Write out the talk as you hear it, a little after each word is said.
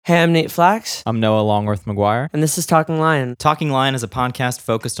Hey, I'm Nate Flax. I'm Noah Longworth McGuire. And this is Talking Lion. Talking Lion is a podcast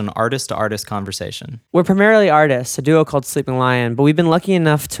focused on artist-to-artist conversation. We're primarily artists, a duo called Sleeping Lion, but we've been lucky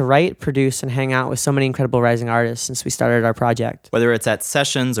enough to write, produce, and hang out with so many incredible rising artists since we started our project. Whether it's at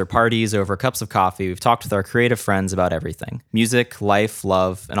sessions or parties over cups of coffee, we've talked with our creative friends about everything. Music, life,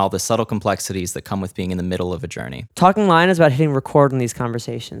 love, and all the subtle complexities that come with being in the middle of a journey. Talking Lion is about hitting record on these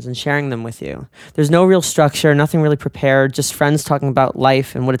conversations and sharing them with you. There's no real structure, nothing really prepared, just friends talking about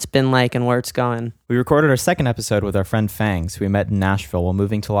life and what it's been like and where it's going. We recorded our second episode with our friend Phangs, who we met in Nashville while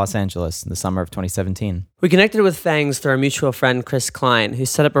moving to Los Angeles in the summer of 2017. We connected with Phangs through our mutual friend Chris Klein, who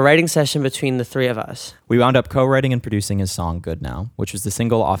set up a writing session between the three of us. We wound up co-writing and producing his song Good Now, which was the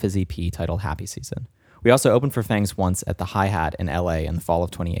single off his EP titled Happy Season. We also opened for Phangs once at the Hi-Hat in LA in the fall of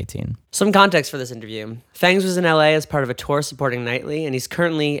 2018. Some context for this interview. Phangs was in LA as part of a tour supporting Nightly, and he's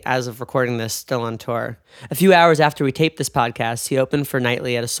currently, as of recording this, still on tour. A few hours after we taped this podcast, he opened for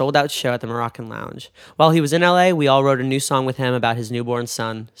Nightly at a sold-out show at the Moroccan Lounge. While he was in LA, we all wrote a new song with him about his newborn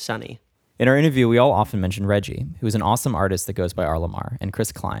son, Sonny. In our interview, we all often mention Reggie, who is an awesome artist that goes by Arlamar, and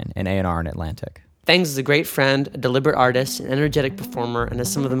Chris Klein, an A&R in Atlantic. Phangs is a great friend, a deliberate artist, an energetic performer, and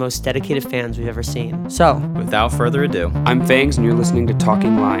has some of the most dedicated fans we've ever seen. So, Without further ado, I'm Phangs, and you're listening to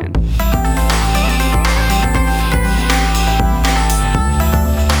Talking Lion.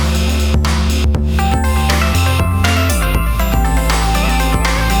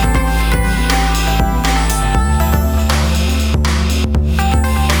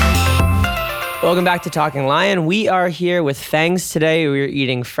 welcome back to Talking Lion. We are here with Phangs today. We're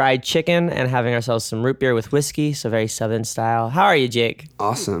eating fried chicken and having ourselves some root beer with whiskey, so very Southern style. How are you, Jake?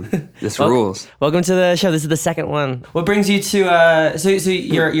 Awesome. This rules. Welcome to the show. This is the second one. What brings you to? So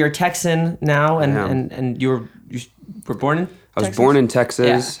you're a Texan now, and you were born in Texas? I was born in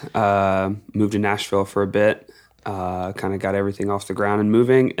Texas. Yeah. Moved to Nashville for a bit. Kind of got everything off the ground and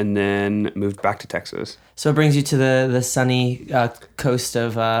moving, and then moved back to Texas. So it brings you to the sunny coast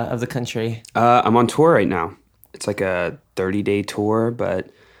of the country. I'm on tour right now. It's like a 30-day tour, but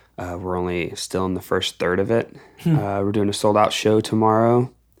we're only still in the first third of it. We're doing a sold-out show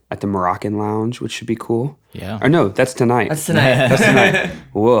tomorrow at the Moroccan Lounge, which should be cool. Yeah. Or no, that's tonight. That's tonight. That's tonight.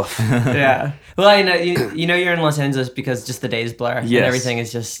 Woof. Yeah. Well, I know you know you're in Los Angeles because just the days blur. Yes. And everything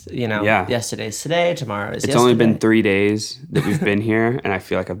is just, yesterday's today, tomorrow is It's yesterday. only been 3 days that we've been here, and I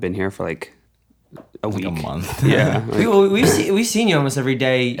feel like I've been here for like a week. A month. Yeah. We've seen you almost every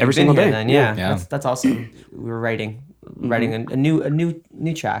day. Every single day. Then. Yeah. Yeah. That's awesome. We were writing a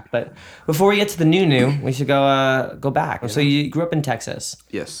new track, but before we get to the new, we should go back. Yeah. So you grew up in Texas.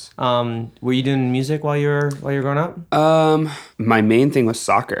 Yes. Were you doing music while you were growing up? My main thing was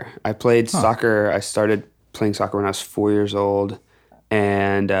soccer. I played soccer. I started playing soccer when I was 4 years old,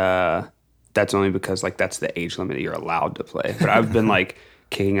 and that's only because like that's the age limit you're allowed to play. But I've been like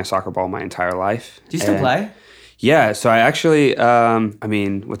kicking a soccer ball my entire life. Do you still play? Yeah. So I actually,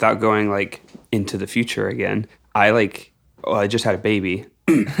 without going like into the future again, I just had a baby.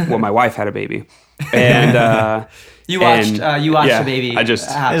 Well, my wife had a baby, and you watched the baby. I just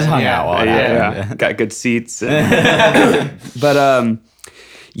hung out while it happened. Got good seats. But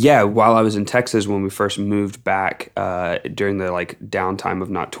while I was in Texas when we first moved back, during the like downtime of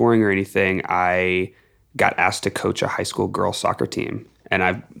not touring or anything, I got asked to coach a high school girls soccer team. And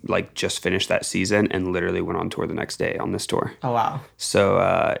I like just finished that season and literally went on tour the next day on this tour. Oh, wow.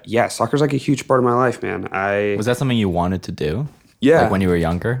 So, soccer's like a huge part of my life, man. Was that something you wanted to do? Yeah. Like when you were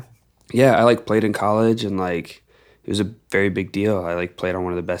younger? Yeah, I like played in college and like it was a very big deal. I like played on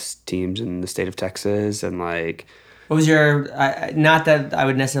one of the best teams in the state of Texas and like... What was your... not that I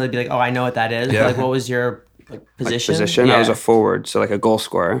would necessarily be like, oh, I know what that is. Yeah. But like what was your position? Yeah. I was a forward, so like a goal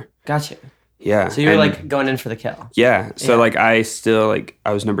scorer. Gotcha. Yeah. So you were like going in for the kill. Yeah. So like I still like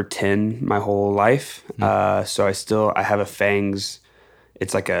I was number 10 my whole life. So I have a Phangs.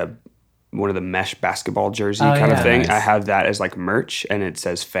 It's like one of the mesh basketball jersey kind of thing. Nice. I have that as like merch and it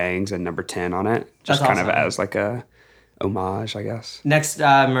says Phangs and number 10 on it. Just kind of as like a homage, I guess. Next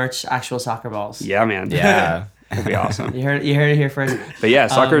merch, actual soccer balls. Yeah, man. Yeah. That'd be awesome. You heard it here first. But yeah,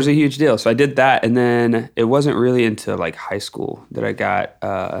 soccer is a huge deal. So I did that and then it wasn't really into like high school that I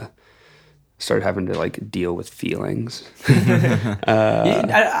got started having to like deal with feelings. I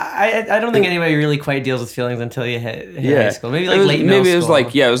don't think anybody really quite deals with feelings until you hit high school. Maybe like late middle school.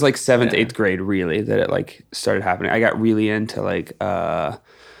 It was like 7th, 8th grade really that it like started happening. I got really into like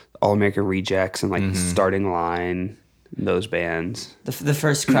All-American Rejects and like Starting Line, those bands. The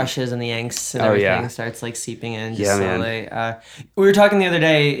first crushes and the angst and everything starts like seeping in just slowly. We were talking the other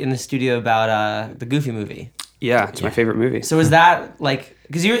day in the studio about the Goofy movie. Yeah, it's my favorite movie. So was that like,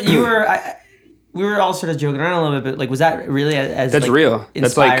 because you were... we were all sort of joking around a little bit, but like, was that really as That's like, real. That's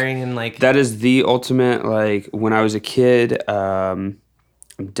inspiring and like that is the ultimate. Like when I was a kid, I'm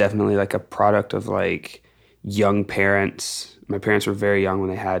definitely like a product of like young parents. My parents were very young when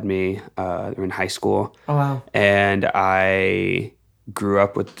they had me. They were in high school. Oh wow. And I grew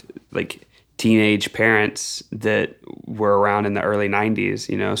up with like teenage parents that were around in the early 90s,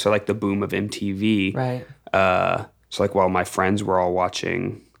 you know, so like the boom of MTV. Right. So like while my friends were all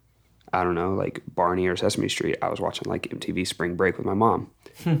watching, I don't know, like Barney or Sesame Street, I was watching like MTV Spring Break with my mom,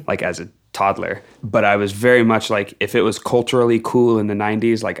 like as a toddler. But I was very much like, if it was culturally cool in the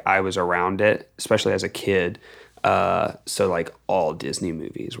 90s, like I was around it, especially as a kid. So like all Disney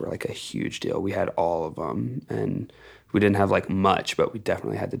movies were like a huge deal. We had all of them, and we didn't have like much, but we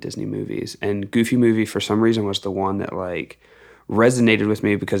definitely had the Disney movies. And Goofy Movie for some reason was the one that like resonated with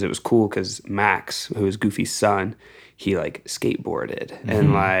me because it was cool, because Max, who is Goofy's son, he like skateboarded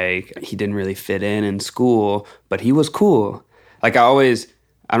and like he didn't really fit in school, but he was cool. Like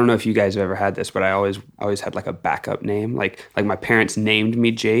I don't know if you guys have ever had this, but I always had like a backup name. Like my parents named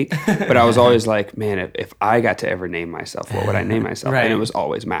me Jake, but I was always like, man, if I got to ever name myself, what would I name myself? Right. And it was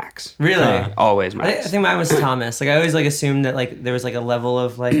always Max. Really? Always I Max. think mine was Thomas. Like I always like assumed that like there was like a level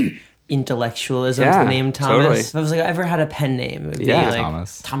of like intellectualism to Yeah, the name Thomas. totally. If I was like I ever had a pen name, it would be Yeah. like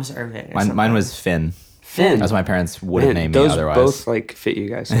Thomas. Thomas Irving. Or Mine was Finn. Finn. As my parents would have Man, named me those otherwise. both like fit you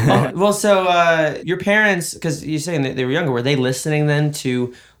guys. So well. Well, so your parents, because you're saying that they were younger, were they listening then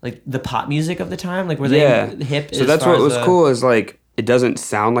to like the pop music of the time? Like were they hip? So as that's far what as was cool, is like it doesn't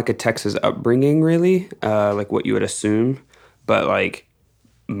sound like a Texas upbringing really, like what you would assume, but like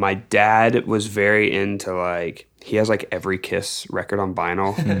my dad was very into like, he has like every Kiss record on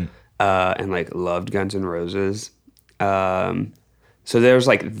vinyl, and like loved Guns N' Roses. So there's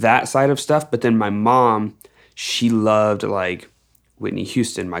like that side of stuff, but then my mom, she loved like Whitney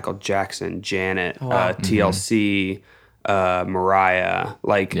Houston, Michael Jackson, Janet, TLC, Mariah.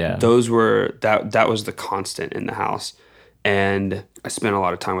 Like those were that was the constant in the house. And I spent a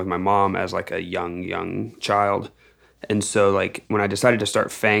lot of time with my mom as like a young child. And so like when I decided to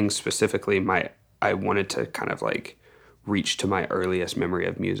start Fangs specifically, I wanted to kind of like reach to my earliest memory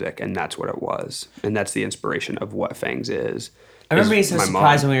of music, and that's what it was. And that's the inspiration of what Fangs is. I remember being so my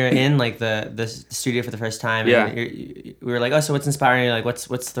surprised mom. when we were in like the studio for the first time. Yeah. And we were like, oh, so what's inspiring you? Like, what's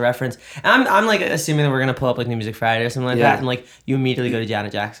the reference? And I'm like assuming that we're gonna pull up like New Music Friday or something like that, and like you immediately go to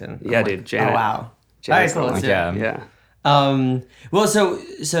Janet Jackson. Yeah, I'm dude, like, Janet. Oh wow. Janet's All right, cool. the Let's one. do it. Yeah. Well,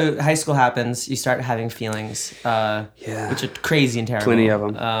 so high school happens. You start having feelings, which are crazy and terrible. Plenty of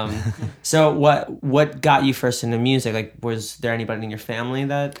them. So what got you first into music? Like, was there anybody in your family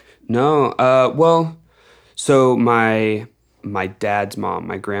that? No. Well, so my dad's mom,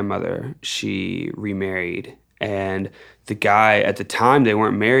 my grandmother, she remarried, and the guy at the time, they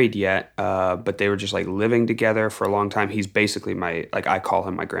weren't married yet, but they were just like living together for a long time. He's basically I call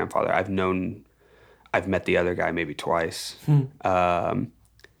him my grandfather. I've met the other guy maybe twice. And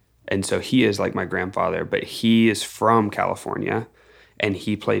so he is like my grandfather, but he is from California, and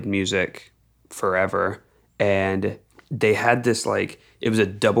he played music forever. And they had this like, it was a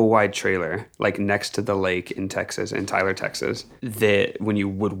double wide trailer like next to the lake in Texas, in Tyler, Texas, that when you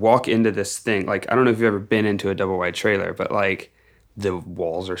would walk into this thing, like I don't know if you've ever been into a double wide trailer, but like the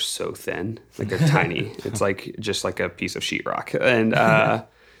walls are so thin, like they're tiny. It's like just like a piece of sheetrock. And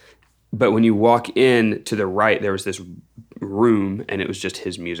but when you walk in to the right, there was this room, and it was just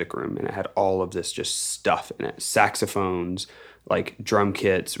his music room, and it had all of this just stuff in it: saxophones, like drum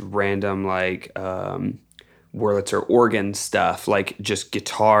kits, random like Wurlitzer organ stuff, like just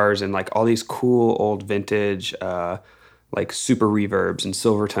guitars, and like all these cool old vintage like super reverbs and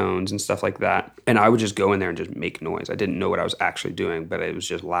Silvertones and stuff like that. And I would just go in there and just make noise. I didn't know what I was actually doing, but it was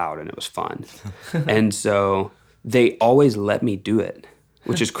just loud and it was fun. And so they always let me do it,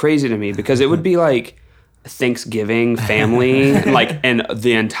 which is crazy to me, because it would be like Thanksgiving family, like, and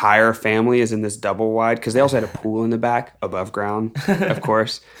the entire family is in this double wide, because they also had a pool in the back above ground, of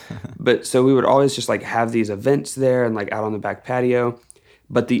course. But so we would always just like have these events there and like out on the back patio.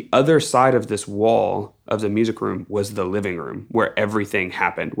 But the other side of this wall of the music room was the living room, where everything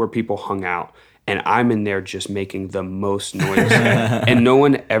happened, where people hung out. And I'm in there just making the most noise. And no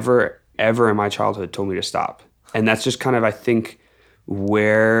one ever in my childhood told me to stop. And that's just kind of, I think,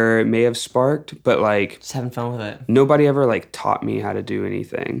 where it may have sparked, but like Just having fun with it. nobody ever like taught me how to do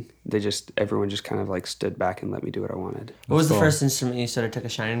anything. Everyone just kind of like stood back and let me do what I wanted. What was the first instrument you sort of took a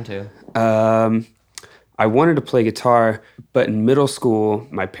shine to? I wanted to play guitar, but in middle school,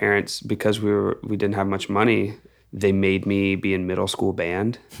 my parents, because we didn't have much money, they made me be in middle school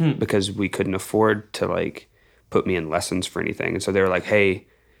band because we couldn't afford to like put me in lessons for anything. And so they were like, hey,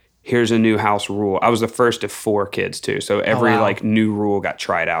 here's a new house rule. I was the first of 4 kids too. So every wow. like new rule got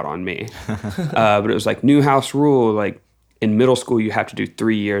tried out on me. But it was like new house rule. Like in middle school, you have to do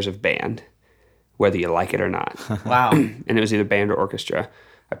 3 years of band, whether you like it or not. Wow. And it was either band or orchestra.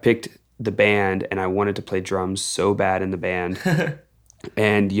 I picked the band and I wanted to play drums so bad in the band.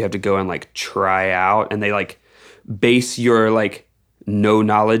 And you have to go and like try out, and they like base your like no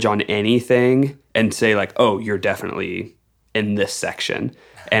knowledge on anything and say like, oh, you're definitely in this section.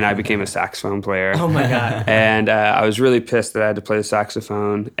 And I became a saxophone player. Oh my God. And I was really pissed that I had to play the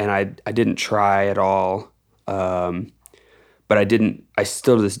saxophone, and I didn't try at all. But I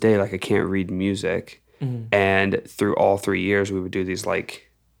still to this day, like I can't read music. And through all 3 years, we would do these like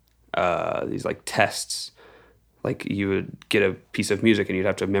tests. Like you would get a piece of music and you'd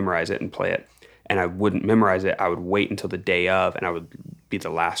have to memorize it and play it. And I wouldn't memorize it. I would wait until the day of, and I would be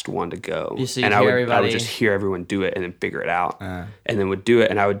the last one to go. So and I would just hear everyone do it and then figure it out. And then would do it,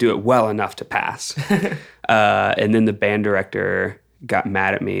 and I would do it well enough to pass. And then the band director got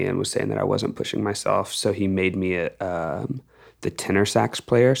mad at me and was saying that I wasn't pushing myself. So he made me the tenor sax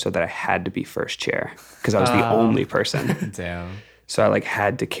player so that I had to be first chair because I was the only person. Damn. So I like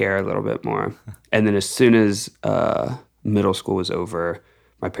had to care a little bit more. And then as soon as middle school was over,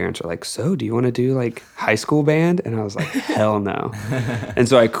 my parents were like, so do you want to do like high school band? And I was like, hell no. And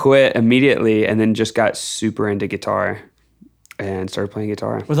so I quit immediately and then just got super into guitar and started playing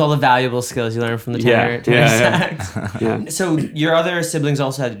guitar. With all the valuable skills you learned from the tenor sax. Yeah. So your other siblings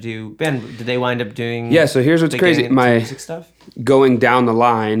also had to do band. Did they wind up doing? Yeah, so here's what's crazy. getting into My music stuff? going down the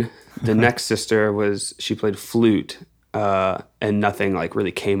line, the next sister she played flute. And nothing like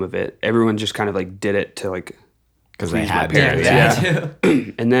really came of it. Everyone just kind of like did it to like Because they please my had parents.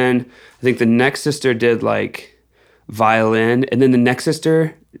 Yeah. And then I think the next sister did like violin, and then the next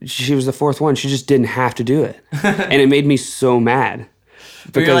sister, she was the 4th one. She just didn't have to do it, and it made me so mad.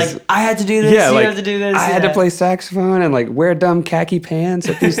 But you're like, I had to do this. You had to do this. I had to play saxophone and like wear dumb khaki pants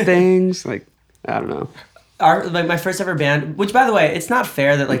at these things. Like I don't know. My first ever band, which by the way, it's not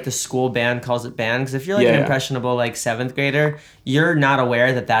fair that like the school band calls it band, because if you're like an impressionable like 7th grader, you're not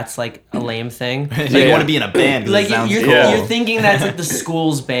aware that that's like a lame thing. Like, you want to be in a band. Like you're you're thinking that's like the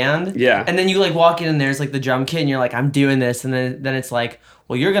school's band. Yeah. And then you like walk in and there's like the drum kit and you're like, I'm doing this, and then it's like,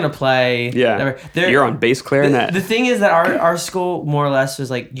 well, you're gonna play. Yeah. You're on bass clarinet. The thing is that our school more or less was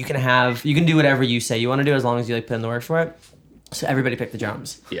like, you can do whatever you say you want to do as long as you like put in the work for it. So everybody picked the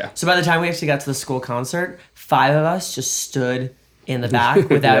drums. Yeah. So by the time we actually got to the school concert, 5 of us just stood in the back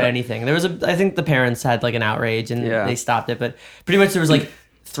without anything. There was I think the parents had like an outrage and they stopped it, but pretty much there was like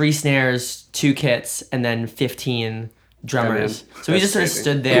 3 snares, 2 kits, and then 15 drummers. So we just sort of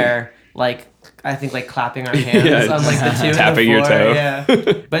stood there like, I think like clapping our hands on like the 2 and tapping the 4. your toe.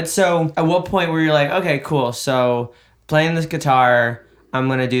 Yeah. But so at what point were you like, okay, cool. So playing this guitar, I'm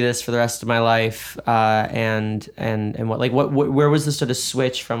gonna do this for the rest of my life, and where was the sort of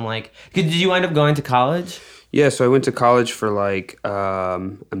switch from like? Did you wind up going to college? Yeah, so I went to college for like a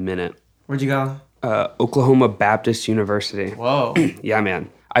minute. Where'd you go? Oklahoma Baptist University. Whoa. Yeah, man.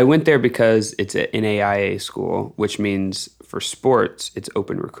 I went there because it's an NAIA school, which means for sports it's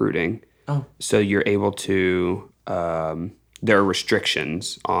open recruiting. Oh. So you're able to. There are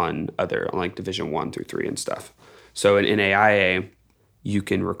restrictions on like Division 1 through 3 and stuff. So in NAIA, you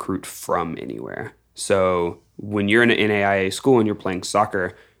can recruit from anywhere. So when you're in an NAIA school and you're playing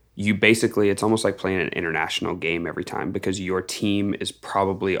soccer, it's almost like playing an international game every time, because your team is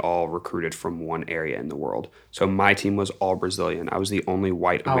probably all recruited from one area in the world. So my team was all Brazilian. I was the only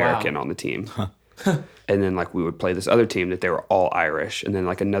white American on the team. And then like we would play this other team that they were all Irish, and then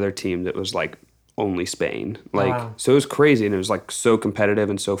like another team that was like only Spain. So it was crazy, and it was like so competitive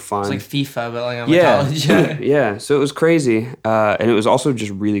and so fun. It's like FIFA, but like on college. Yeah. So it was crazy, and it was also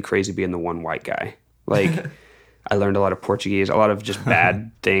just really crazy being the one white guy. Like I learned a lot of Portuguese, a lot of just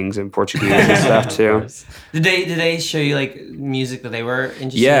bad things in Portuguese and stuff too. Did they show you like music that they were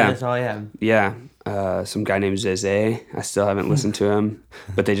interested in? That's all I had. Yeah. Some guy named Zeze. I still haven't listened to him,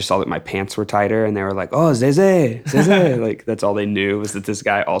 but they just saw that my pants were tighter and they were like, oh, Zeze. Like that's all they knew was that this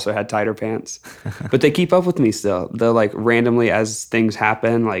guy also had tighter pants. But they keep up with me still. They'll like randomly, as things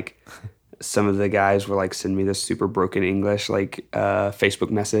happen, like some of the guys will like send me this super broken English like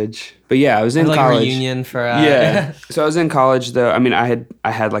Facebook message. But yeah, I was in like college. A reunion for yeah. So I was in college though. I mean, I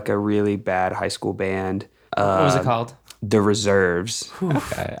had like a really bad high school band. What was it called? The Reserves.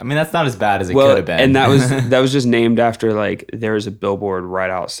 Okay. I mean, that's not as bad as it could have been. And that was just named after like there was a billboard right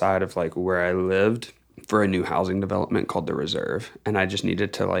outside of like where I lived for a new housing development called The Reserve, and I just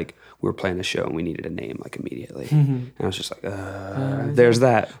needed to like we were playing the show and we needed a name like immediately, and I was just like, there's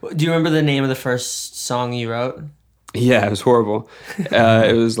that. Do you remember the name of the first song you wrote? Yeah, it was horrible.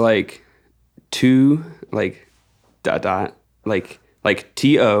 It was like two, like dot dot, like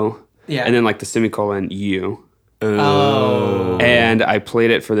TO, Yeah. and then like the semicolon U. Oh. And I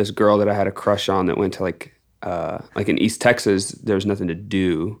played it for this girl that I had a crush on that went to like in East Texas. There was nothing to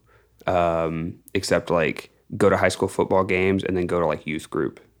do except like go to high school football games and then go to like youth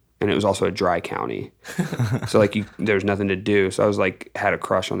group. And it was also a dry county, so like there's nothing to do. So I was like had a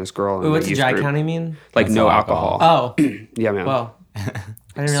crush on this girl. Wait, what's a dry county mean? Like no alcohol. Oh. Yeah, man. Well, I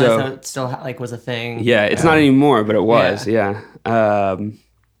didn't realize that it still like was a thing. Yeah, it's not anymore, but it was. Yeah.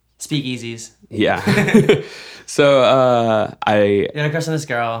 Speakeasies. Yeah. So You had a crush on this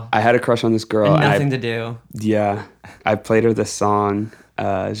girl. I had a crush on this girl. And nothing to do. Yeah, I played her this song.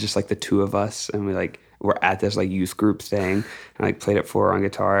 It's just like the two of us, and we're at this like youth group thing, and I like played it for her on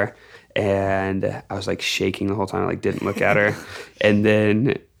guitar, and I was like shaking the whole time. I like didn't look at her, and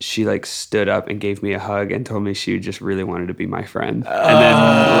then she like stood up and gave me a hug and told me she just really wanted to be my friend, and then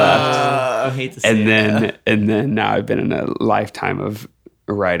left. I hate to say that. And then now I've been in a lifetime of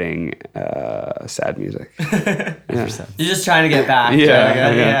writing sad music. Yeah. You're just trying to get back.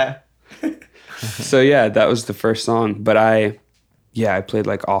 Yeah. So yeah, that was the first song. But I played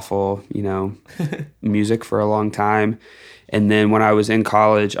like awful, music for a long time. And then when I was in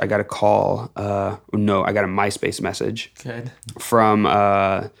college, I got a call. I got a MySpace message from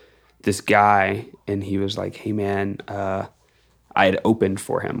this guy, and he was like, "Hey man, I had opened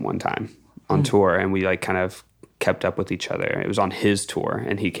for him one time on tour, and we like kind of kept up with each other. It was on his tour,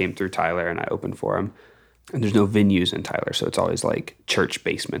 and he came through Tyler, and I opened for him. And there's no venues in Tyler, so it's always like church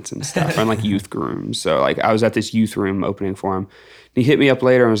basements and stuff, and like youth rooms. So like I was at this youth room opening for him. And he hit me up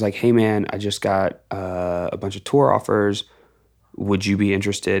later and was like, "Hey man, I just got a bunch of tour offers. Would you be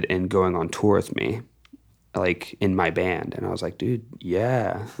interested in going on tour with me, like in my band?" And I was like, "Dude,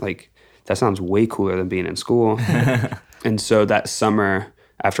 yeah, like that sounds way cooler than being in school." And so that summer,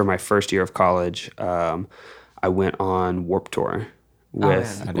 after my first year of college, I went on Warped Tour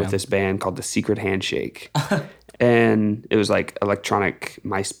with this band called The Secret Handshake. And it was like electronic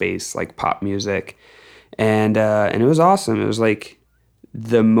MySpace, like pop music. And it was awesome. It was like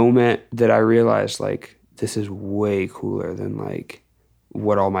the moment that I realized like this is way cooler than like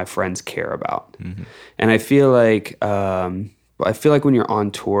what all my friends care about. Mm-hmm. And I feel like when you're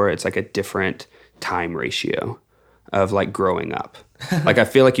on tour, it's like a different time ratio of like growing up. Like I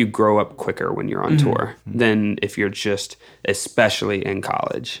feel like you grow up quicker when you're on tour than if you're just, especially in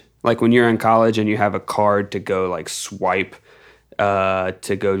college. Like when you're in college and you have a card to go like swipe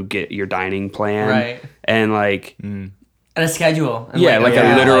to go get your dining plan. Right. And like and a schedule. And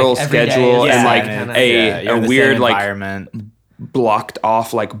a literal like schedule and like a weird like environment. Blocked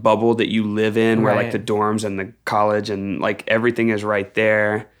off like bubble that you live in where like the dorms and the college and like everything is right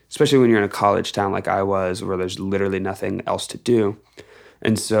there. Especially when you're in a college town like I was, where there's literally nothing else to do.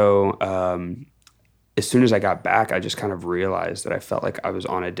 And so as soon as I got back, I just kind of realized that I felt like I was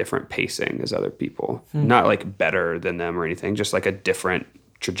on a different pacing as other people. Not like better than them or anything, just like a different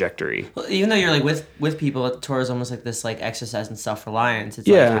trajectory. Well, even though you're like with people, the tour is almost like this like exercise in self-reliance. It's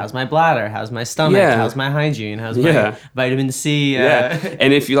like, how's my bladder? How's my stomach? How's my hygiene? How's my vitamin C?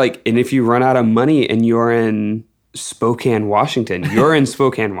 And if you run out of money and you're in Spokane, Washington,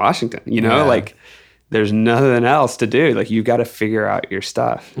 like there's nothing else to do. Like you got to figure out your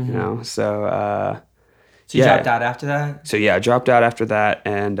stuff, So you dropped out after that? So I dropped out after that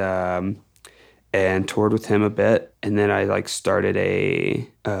and toured with him a bit, and then I like started a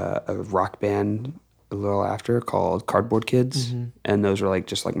rock band a little after called Cardboard Kids, and those were like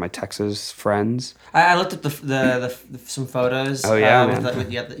just like my Texas friends. I looked at the some photos. Oh yeah, man.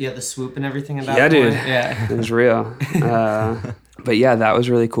 With you had the swoop and everything about. Yeah, dude. Yeah, it was real. But yeah, that was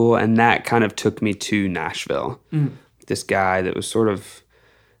really cool, and that kind of took me to Nashville. This guy that was sort of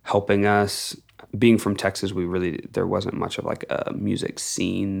helping us. Being from Texas, there wasn't much of like a music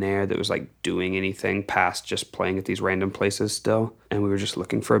scene there that was like doing anything past just playing at these random places still, and we were just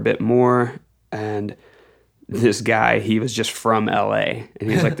looking for a bit more. And this guy, he was just from LA, and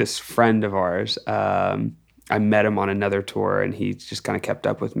he was like this friend of ours. I met him on another tour, and he just kind of kept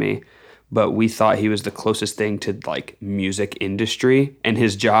up with me. But we thought he was the closest thing to like music industry, and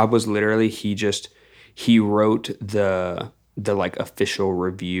his job was literally he wrote the like official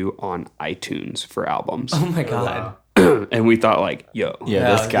review on iTunes for albums. Oh my god. And we thought like, yo,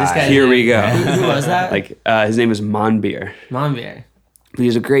 this guy here we go. Who was that? Like his name is Monbeer. But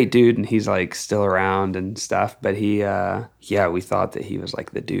he's a great dude, and he's like still around and stuff. But he, we thought that he was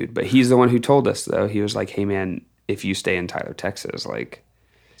like the dude. But he's the one who told us, though. He was like, "Hey, man, if you stay in Tyler, Texas, like,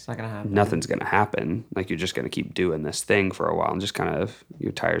 it's not gonna happen. Nothing's gonna happen. Like, you're just gonna keep doing this thing for a while, and just kind of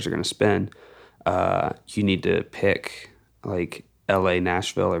your tires are gonna spin." you need to pick like LA,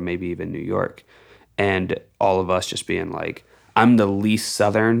 Nashville, or maybe even New York. And all of us just being like, I'm the least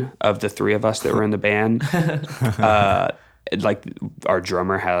Southern of the three of us that were in the band. Like our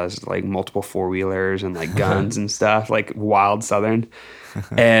drummer has like multiple 4-wheelers and like guns and stuff, like wild Southern.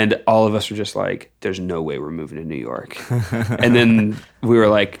 And all of us were just like, there's no way we're moving to New York. And then we were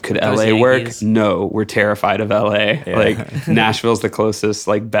like, could Those LA work? Yankees. No, we're terrified of LA. Like Nashville's the closest,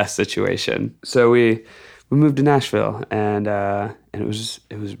 like best situation. So we moved to Nashville, and it was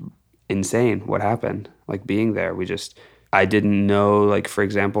insane what happened. Like being there, I didn't know, like, for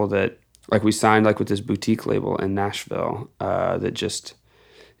example, that like we signed like with this boutique label in Nashville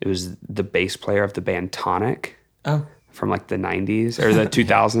it was the bass player of the band Tonic. Oh. From like the 90s or the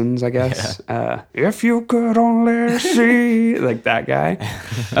 2000s, I guess. If you could only see, like that guy.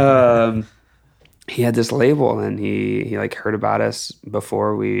 He had this label, and he like heard about us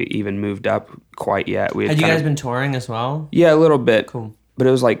before we even moved up quite yet. Had you guys been touring as well? Yeah, a little bit. Cool. But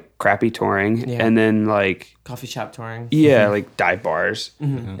it was like crappy touring, and then like Coffee shop touring. yeah, like dive bars.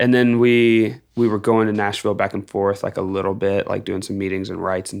 And then we were going to Nashville back and forth like a little bit, like doing some meetings and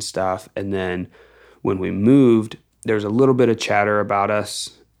writes and stuff. And then when we moved, there was a little bit of chatter about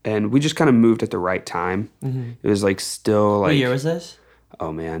us, and we just kind of moved at the right time. It was like still like, What year was this?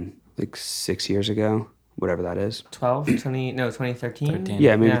 oh man, like 6 years ago, whatever that is. 2013?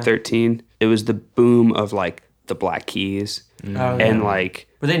 Yeah, maybe 13. It was the boom of like the Black Keys and like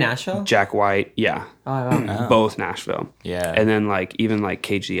Were they Nashville? Jack White. Yeah. Oh, wow. Both Nashville. Yeah. And then like even like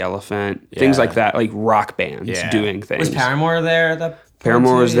Cage the Elephant, things like that, like rock bands doing things. Was Paramore there at that point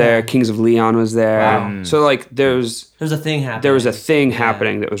Paramore too? was there. Yeah. Kings of Leon was there. Wow. So like there was a thing happening. There was a thing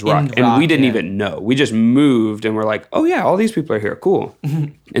happening that was rock, and we didn't even know. We just moved, and we're like, oh yeah, all these people are here, cool.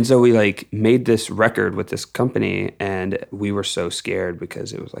 And so we like made this record with this company, and we were so scared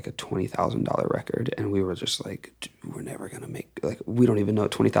because it was like a $20,000 record, and we were just like, we're never gonna make, like, we don't even know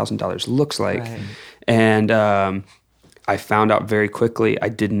what $20,000 looks like. Right. And I found out very quickly, I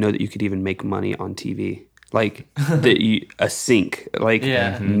didn't know that you could even make money on TV. Like a sync, like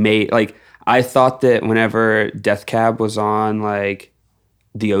made, like I thought that whenever Death Cab was on like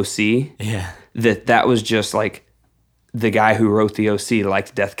the OC, that was just like the guy who wrote the OC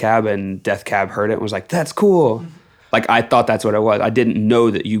liked Death Cab, and Death Cab heard it and was like, that's cool. Like I thought that's what it was. I didn't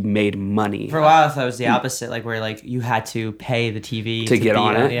know that you made money. For a while, I thought it was the opposite, like where like you had to pay the TV to get be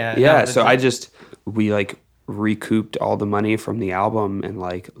on it. Yeah. Yeah. No, So we like recouped all the money from the album in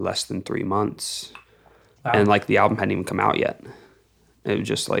like less than 3 months. Wow. And like the album hadn't even come out yet. It was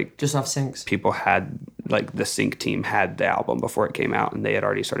just like just off syncs. People had like the sync team had the album before it came out, and they had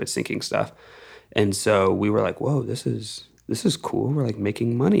already started syncing stuff. And so we were like, whoa, this is cool. We're like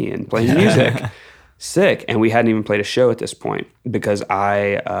making money and playing music. Sick. And we hadn't even played a show at this point because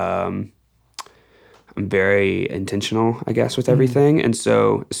I'm very intentional, I guess, with everything. And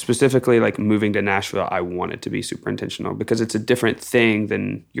so specifically like moving to Nashville, I wanted to be super intentional because it's a different thing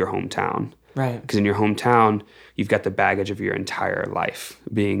than your hometown. Right. Because in your hometown, you've got the baggage of your entire life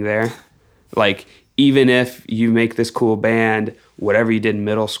being there. Like, even if you make this cool band, whatever you did in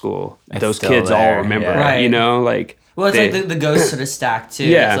middle school, those kids all remember it, Right. you know? Like, Well, it's like the ghosts sort of stacked too.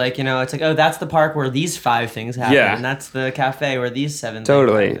 Yeah. It's like, you know, it's like, oh, that's the park where these 5 things happen. Yeah. And that's the cafe where these 7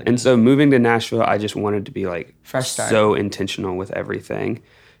 totally. things happen. And so moving to Nashville, I just wanted to be like Fresh start. so intentional with everything.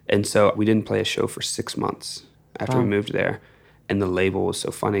 And so we didn't play a show for 6 months after we moved there. And the label was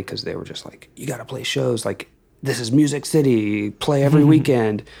so funny because they were just like, you got to play shows. Like, this is Music City, play every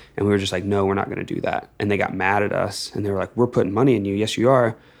weekend. And we were just like, no, we're not going to do that. And they got mad at us. And they were like, we're putting money in you. Yes, you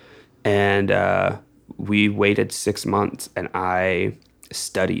are. And we waited 6 months, and I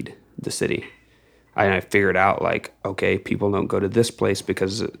studied the city. And I figured out, like, okay, people don't go to this place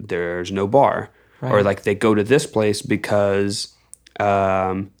because there's no bar. Right. Or, like, they go to this place because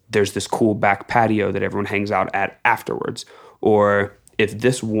there's this cool back patio that everyone hangs out at afterwards. Or if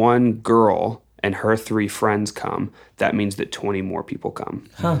this one girl and her 3 friends come, that means that 20 more people come.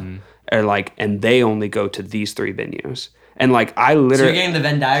 Huh. Or like, and they only go to these 3 venues. And like, I literally... So you're getting the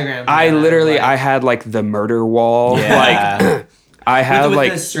Venn diagram. I had like the murder wall. Like, I had with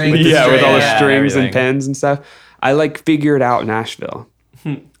like... the strings. with all the Yeah, strings and everything. pens and stuff. I like figured out Nashville.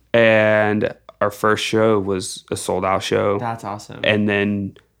 And our first show was a sold out show. That's awesome. And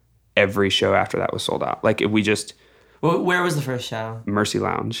then every show after that was sold out. Like, we just... Where was the first show? Mercy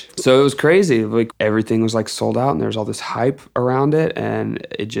Lounge. So it was crazy. Like, everything was like sold out, and there was all this hype around it, and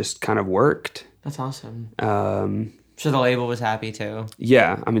it just kind of worked. That's awesome. Um, Sure, the label was happy too.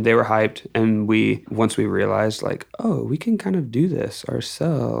 yeah, I mean, they were hyped, and once we realized like, oh, we can kind of do this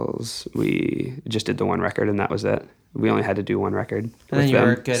ourselves, we just did the one record, and that was it. we only had to do one record with then you them.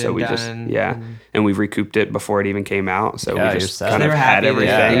 were good so and we done, just and we recouped it before it even came out. So Yeah, we you're just set. kind They of were had happy,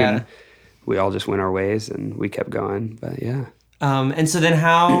 everything, yeah. and we all just went our ways, and we kept going. But yeah. And so then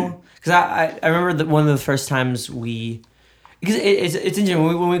how? Because I remember that one of the first times because it's interesting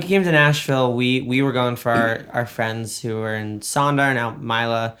when we came to Nashville, we were going for our friends who were in Sondar, now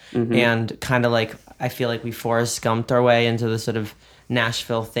Mila, and kind of like I feel like we Forrest Gumped our way into the sort of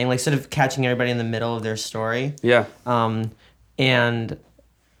Nashville thing, like sort of catching everybody in the middle of their story. Yeah. And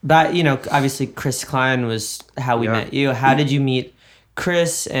but obviously Chris Klein was how we Yeah. met you. How did you meet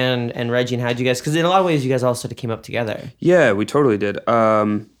Chris and Reggie, and how did you guys? Because in a lot of ways, you guys all sort of came up together. Yeah, we totally did.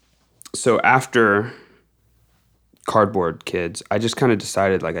 So after Cardboard Kids, I just kind of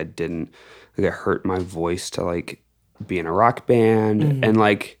decided like I didn't like it hurt my voice to like be in a rock band and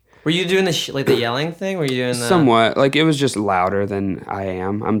like Were you doing the like the yelling thing? Were you doing the somewhat like it was just louder than I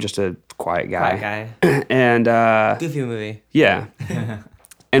am. I'm just a quiet guy. quiet guy? And Goofy movie. yeah.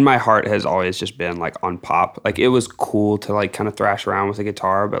 And my heart has always just been like on pop. Like it was cool to like kind of thrash around with a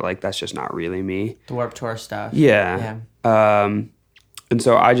guitar, but like that's just not really me. The Warped Tour stuff. Yeah. And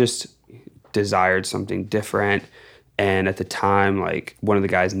so I just desired something different. And at the time, like one of the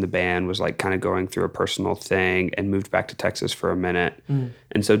guys in the band was like kind of going through a personal thing and moved back to Texas for a minute.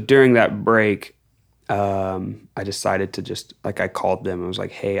 And so during that break, I decided to just like I called them and was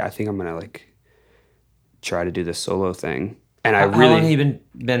like, "Hey, I think I'm gonna like try to do this solo thing." And I How really long have you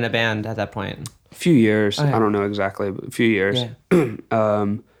been a band at that point? a few years. Okay. I don't know exactly, but a few years. Yeah. A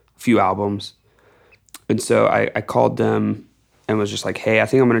few albums. And so I called them and was just like, "Hey, I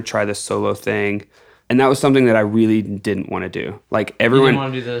think I'm gonna try this solo thing." And that was something that I really didn't want to do. Like everyone, You didn't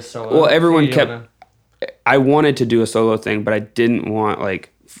want to do the solo. well, everyone You didn't kept. wanna- I wanted to do a solo thing, but I didn't want like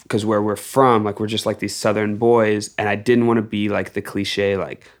because where we're from, like we're just like these Southern boys, and I didn't want to be like the cliche,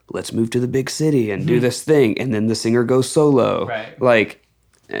 like let's move to the big city and do this thing, and then the singer goes solo. Right. Like,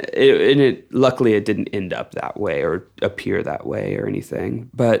 luckily it didn't end up that way or appear that way or anything.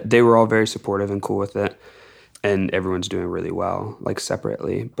 But they were all very supportive and cool with it, and everyone's doing really well, like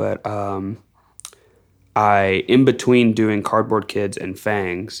separately. But in between doing Cardboard Kids and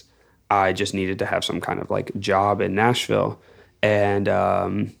Phangs, I just needed to have some kind of like job in Nashville. And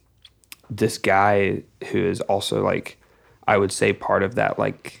this guy who is also like, I would say part of that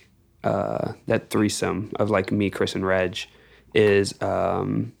like, that threesome of like me, Chris, and Reg is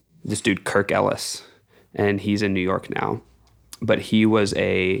this dude, Kirk Ellis. And he's in New York now. But he was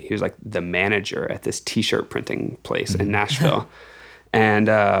like the manager at this t-shirt printing place in Nashville. And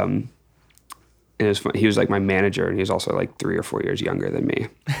it was fun. He was like my manager, and he was also like 3 or 4 years younger than me.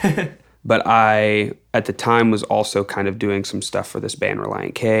 But I, at the time, was also kind of doing some stuff for this band,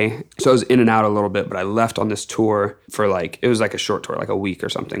 Reliant K. So I was in and out a little bit, but I left on this tour for like, it was like a short tour, like a week or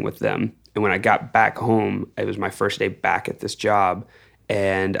something with them. And when I got back home, it was my first day back at this job.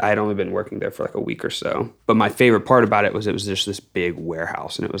 And I had only been working there for like a week or so. But my favorite part about it was just this big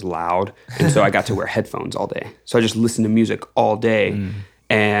warehouse, and it was loud. And so I got to wear headphones all day. So I just listened to music all day.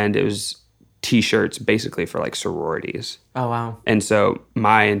 And it was t-shirts basically for like sororities. Oh, wow. And so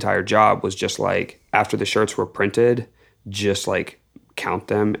my entire job was just like, after the shirts were printed, just like count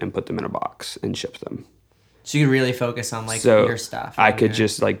them and put them in a box and ship them. So you could really focus on like So your stuff. I could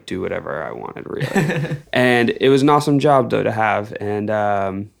just like do whatever I wanted, really. And it was an awesome job though to have. And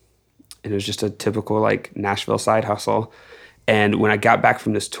it was just a typical like Nashville side hustle. And when I got back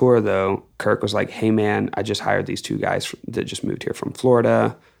from this tour though, Kirk was like, "Hey man, I just hired these 2 guys that just moved here from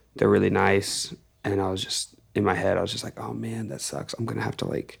Florida. They're really nice." And I was just, in my head, I was just like, "Oh man, that sucks. I'm going to have to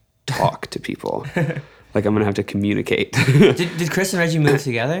like talk to people. Like I'm going to have to communicate." Did Chris and Reggie move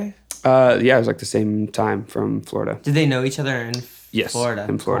together? Yeah, it was like the same time from Florida. Did they know each other in Yes, Florida?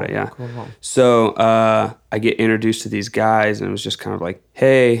 in Florida, Cool, yeah. Cool. So I get introduced to these guys, and it was just kind of like,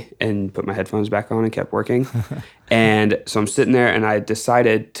 "Hey," and put my headphones back on and kept working. And so I'm sitting there, and I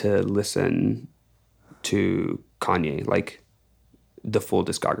decided to listen to Kanye, like the full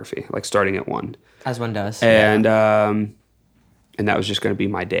discography, like starting at 1. As one does. And that was just going to be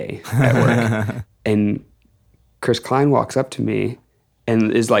my day at work. And Chris Klein walks up to me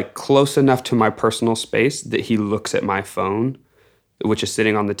and is like close enough to my personal space that he looks at my phone, which is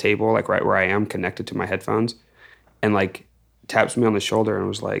sitting on the table, like right where I am, connected to my headphones, and like taps me on the shoulder and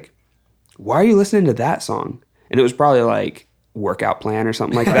was like, "Why are you listening to that song?" And it was probably like Workout Plan or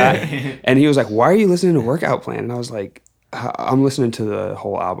something like that. And he was like, "Why are you listening to Workout Plan?" And I was like, "I'm listening to the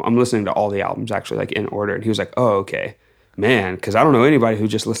whole album. I'm listening to all the albums actually, like in order." And he was like, "Oh, okay, man, because I don't know anybody who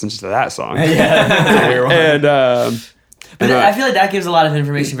just listens to that song." And But I feel like that gives a lot of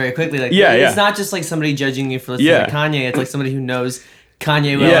information very quickly. Like, Yeah, it's yeah. not just like somebody judging you for listening Yeah. to Kanye. It's like somebody who knows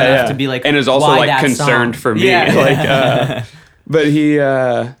Kanye well enough to be like, and is also why like that concerned song? for me. Yeah. Like, but he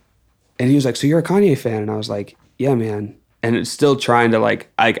was like, so you're a Kanye fan? And I was like, yeah, man. And it's still trying to like,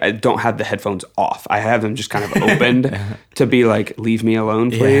 I don't have the headphones off. I have them just kind of opened to be like, leave me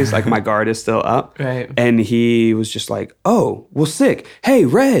alone, please. Like my guard is still up. Right. And he was just like, oh, well, sick. Hey,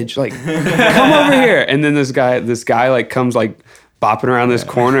 Reg, like, come over here. And then this guy like comes like bopping around this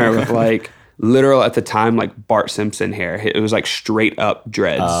corner with like literal at the time, like Bart Simpson hair. It was like straight up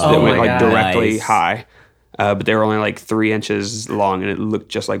dreads that went my like God. directly Nice. high. But they were only like 3 inches long and it looked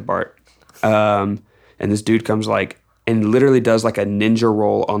just like Bart. And this dude comes like, and literally does like a ninja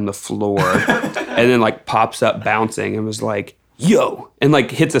roll on the floor and then like pops up bouncing and was like, yo, and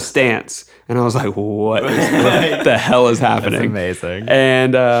like hits a stance. And I was like, what the hell is happening? That's amazing.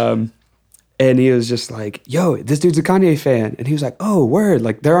 And he was just like, yo, this dude's a Kanye fan. And he was like, oh, word,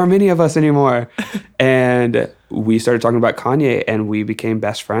 like there aren't many of us anymore. And we started talking about Kanye and we became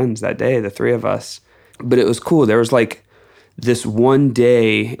best friends that day, the 3 of us. But it was cool. There was like this one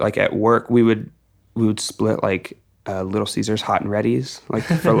day, like at work, we would split like Little Caesars hot and ready's like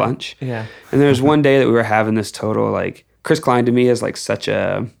for lunch. Yeah. And there was one day that we were having this total like Chris Klein to me is like such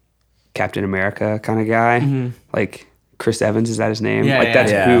a Captain America kind of guy. Like Chris Evans, is that his name? Yeah, like yeah,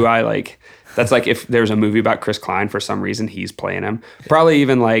 that's yeah. who I like. That's like if there's a movie about Chris Klein for some reason he's playing him. Probably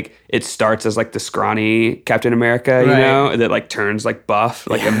even like it starts as like the scrawny Captain America, you Right. know, that like turns like buff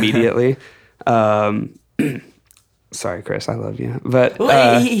like immediately. Sorry, Chris, I love you, but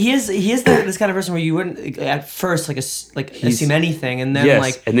Well, he is this kind of person where you wouldn't at first assume anything, and then yes,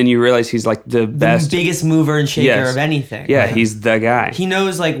 like and then you realize he's like the the best. biggest mover and shaker Yes. of anything. Yeah, Like, he's the guy. he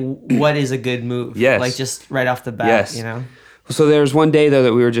knows like what is a good move. Yes. Like just right off the bat. Yes. You know. So there was one day though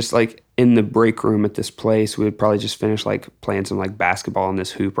that we were just like in the break room at this place. We would probably just finish like playing some like basketball in this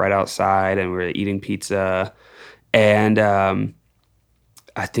hoop right outside, and we were eating pizza, and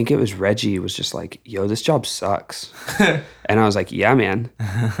I think it was Reggie was just like, yo, this job sucks. And I was like, yeah, man.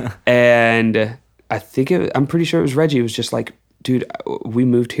 And I'm pretty sure it was Reggie. It was just like, dude, we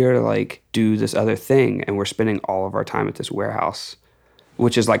moved here to like do this other thing. And we're spending all of our time at this warehouse,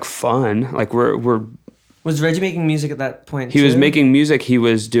 which is like fun. Like we're Was Reggie making music at that point? he was too? making music. He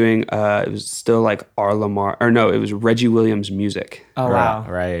was doing, it was still like R. Lamar, or no, it was Reggie Williams Music, Oh wow.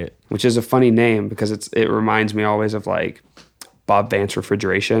 Right. which is a funny name because it reminds me always of like Bob Vance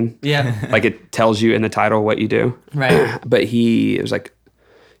Refrigeration. Yeah. Like it tells you in the title what you do. Right. But he was like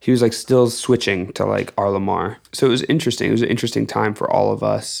still switching to like R. Lamar. So it was interesting. It was an interesting time for all of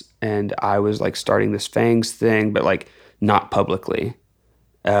us. And I was like starting this Phangs thing, but like not publicly.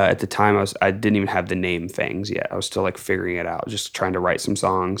 At the time I didn't even have the name Phangs yet. I was still like figuring it out, just trying to write some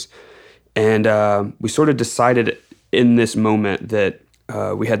songs. And we sort of decided in this moment that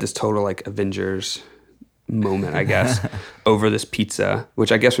we had this total like Avengers moment, I guess, over this pizza,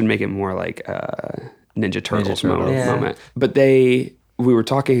 which I guess would make it more like Ninja Turtles moment. Yeah. moment. But we were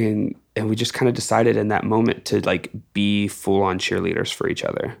talking and we just kind of decided in that moment to like be full on cheerleaders for each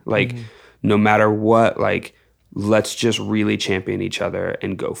other. Like no matter what, like let's just really champion each other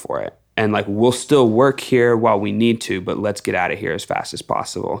and go for it. And like we'll still work here while we need to, but let's get out of here as fast as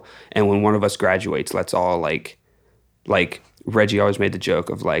possible. And when one of us graduates, let's all like Reggie always made the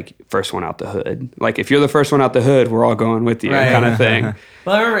joke of like first one out the hood. Like if you're the first one out the hood, we're all going with you, Right. kind of thing.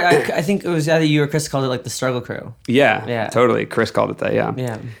 Well, I remember. I think it was either you or Chris called it like the struggle crew. Yeah, Yeah. totally. Chris called it that. Yeah,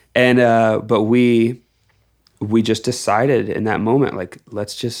 Yeah. And but we just decided in that moment, like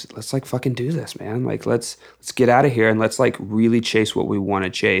let's like fucking do this, man. Like let's get out of here and let's like really chase what we want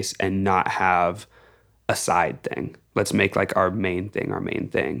to chase and not have a side thing. Let's make like our main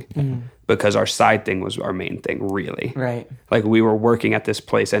thing, because our side thing was our main thing, really. Right. Like we were working at this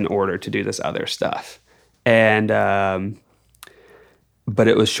place in order to do this other stuff. And but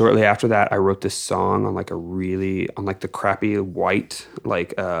it was shortly after that I wrote this song on like the crappy white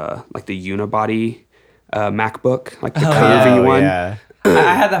like the unibody MacBook, like the curvy one. Yeah.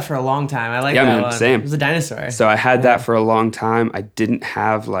 I had that for a long time. I like Yeah, that man, one. same. It was a dinosaur. So I had that for a long time. I didn't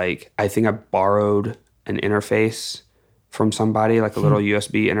have like, I think I borrowed an interface from somebody, like a little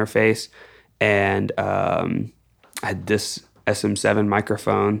USB interface. And I had this SM7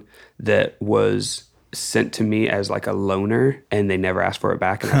 microphone that was sent to me as like a loaner, and they never asked for it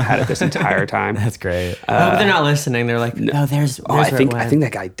back. And I had it this entire time. That's great. but they're not listening. They're like, no, there's Oh, where I think it went.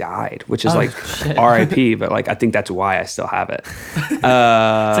 that guy died, which is Oh, like shit. RIP, but like I think that's why I still have it. It's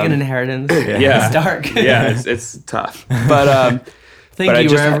like an inheritance. Yeah. It's dark. Yeah, it's tough. But Thank but I you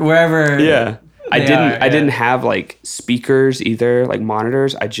just had- wherever. yeah. I they didn't are, I yeah. didn't have like speakers either, like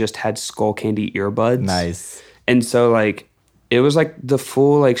monitors. I just had skull candy earbuds. Nice. And so like it was like the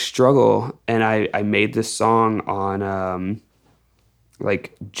full like struggle, and I made this song on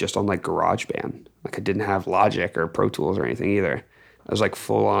like just on like GarageBand. Like I didn't have Logic or Pro Tools or anything either. I was like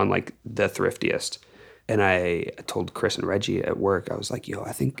full on like the thriftiest. And I told Chris and Reggie at work, I was like, yo,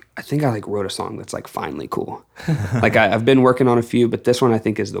 I think I like wrote a song that's like finally cool. Like I've been working on a few, but this one I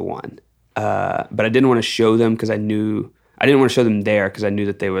think is the one. But I didn't want to show them because I didn't want to show them there because I knew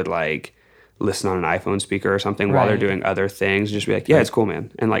that they would like listen on an iPhone speaker or something while they're doing other things. Just be like, yeah, it's cool,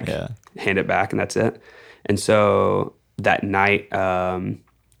 man. And like hand it back and that's it. And so that night,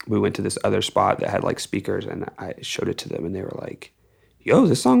 we went to this other spot that had like speakers and I showed it to them and they were like, yo,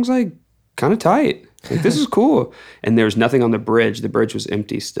 this song's like kind of tight. Like, this is cool. And there was nothing on the bridge. The bridge was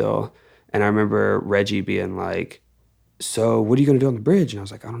empty still. And I remember Reggie being like, so what are you going to do on the bridge? And I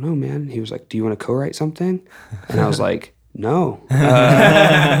was like, I don't know, man. He was like, do you want to co-write something? And I was like, no.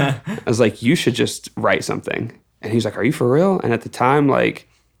 I was like, you should just write something. And he was like, are you for real? And at the time, like,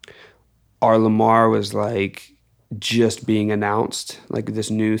 our Lamar was like just being announced, like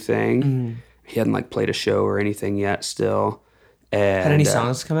this new thing. Mm. He hadn't like played a show or anything yet still. And had any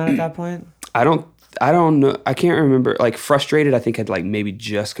songs come out at that point? I don't know. I can't remember. Like Frustrated, I think had like maybe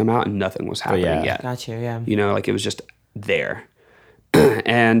just come out and nothing was happening yet. Gotcha, yeah. You know, like it was just there.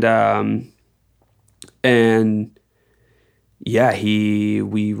 and yeah,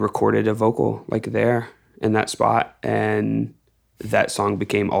 we recorded a vocal like there in that spot. And that song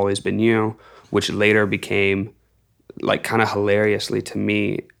became Always Been You, which later became like kind of hilariously to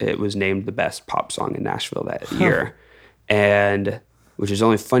me, it was named the best pop song in Nashville that year. And which is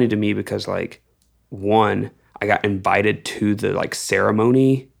only funny to me because like one, I got invited to the like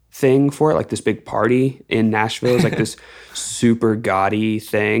ceremony thing for it, like this big party in Nashville. It's like this super gaudy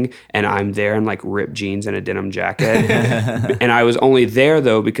thing. And I'm there in like ripped jeans and a denim jacket. And I was only there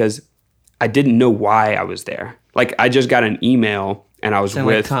though because I didn't know why I was there. Like I just got an email and I was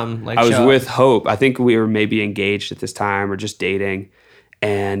with Hope. I think we were maybe engaged at this time or just dating.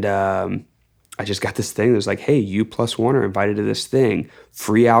 And I just got this thing that was like, hey, you plus one are invited to this thing,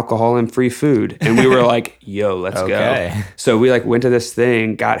 free alcohol and free food. And we were like, yo, let's go. So we like went to this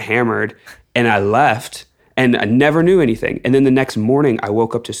thing, got hammered, and I left and I never knew anything. And then the next morning I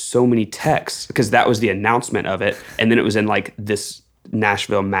woke up to so many texts because that was the announcement of it. And then it was in like this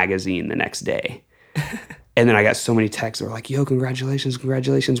Nashville magazine the next day. And then I got so many texts that were like, yo, congratulations, blah,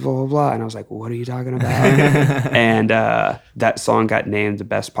 blah, blah. And I was like, what are you talking about? And that song got named the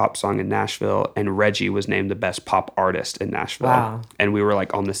best pop song in Nashville. And Reggie was named the best pop artist in Nashville. Wow. And we were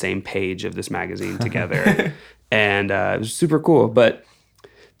like on the same page of this magazine together. And it was super cool. But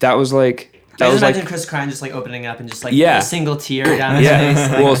that was like... I just imagine Chris Klein just like opening up and just like a single tear down his face.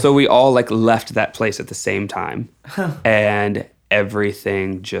 Like. Well, so we all like left that place at the same time. And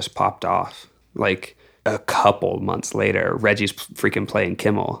everything just popped off. Like... a couple months later, Reggie's freaking playing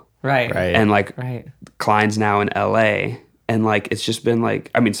Kimmel. Right. And like Klein's now in LA. And like, it's just been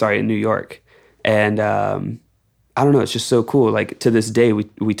like, in New York. And I don't know, it's just so cool. Like to this day,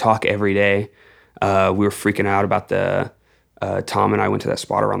 we talk every day. We were freaking out about Tom and I went to that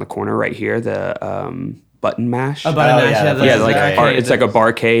spot around the corner right here, the Button Mash. Button Mash. It's like a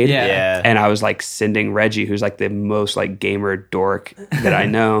barcade. Yeah. And I was like sending Reggie, who's like the most like gamer dork that I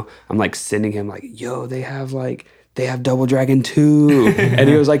know. I'm like sending him like, yo, they have Double Dragon 2. And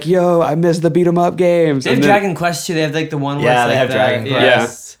he was like, yo, I miss the beat 'em up games. They have Dragon Quest 2. They have like the one where they have Dragon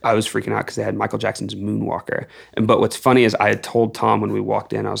Quest. Yeah. I was freaking out because they had Michael Jackson's Moonwalker. But what's funny is I had told Tom when we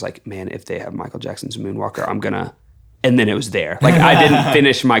walked in, I was like, man, if they have Michael Jackson's Moonwalker, I'm gonna... And then it was there. Like I didn't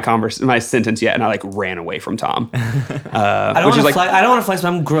finish my sentence yet, and I like ran away from Tom. I don't want to flex, but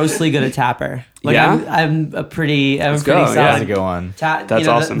I'm grossly good at Tapper. Like I'm a pretty solid. Yeah, that's a good one. That's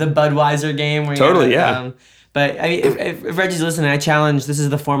awesome. The Budweiser game. Where totally, but if Reggie's listening, I challenge. This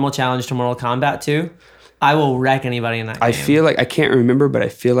is the formal challenge to Mortal Kombat 2. I will wreck anybody in that game. I feel like I can't remember, but I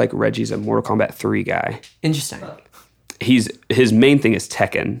feel like Reggie's a Mortal Kombat 3 guy. Interesting. His main thing is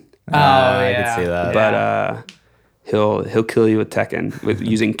Tekken. I could see that. But he'll kill you with Tekken with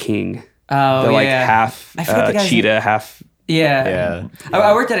using King. Oh, they're like half cheetah, half. Yeah.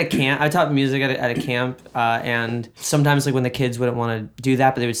 I worked at a camp. I taught music at a camp, and sometimes like when the kids wouldn't want to do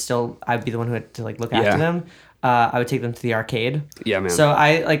that, but they would still. I'd be the one who had to like look after them. I would take them to the arcade. Yeah, man. So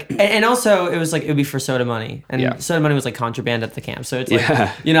I like, and also it would be for soda money, and soda money was like contraband at the camp. So it's like,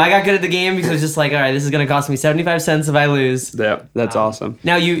 I got good at the game because it's just like, all right, this is gonna cost me 75 cents if I lose. Yeah, that's awesome.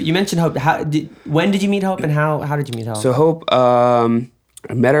 Now you mentioned Hope. When did you meet Hope, and how did you meet Hope? So Hope, I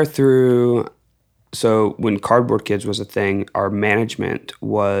met her through. So when Cardboard Kids was a thing, our management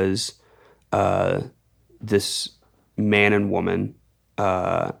was this man and woman,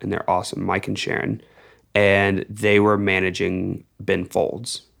 and they're awesome, Mike and Sharon. And they were managing Ben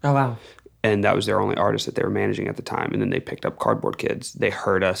Folds. Oh, wow. and that was their only artist that they were managing at the time. And then they picked up Cardboard Kids. They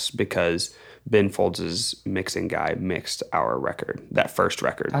heard us because Ben Folds' mixing guy mixed our record, that first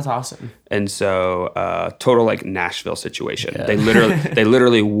record. That's awesome. And so, total like Nashville situation. Yeah. They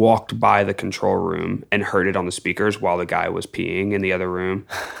literally walked by the control room and heard it on the speakers while the guy was peeing in the other room,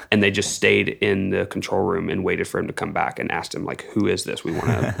 and they just stayed in the control room and waited for him to come back and asked him like, "Who is this? We want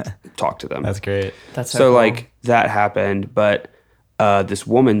to talk to them." That's great. That's so cool. like that happened, but this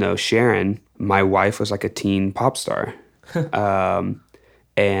woman though, Sharon, my wife was like a teen pop star.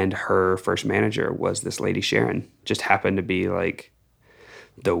 And her first manager was this lady, Sharon. Just happened to be like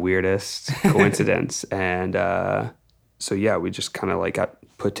the weirdest coincidence. And so, yeah, we just kind of like got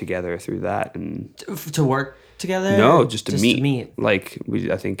put together through that. And to work together? No, just to meet. To meet. Like,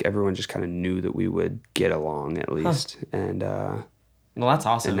 I think everyone just kind of knew that we would get along at least. And well, that's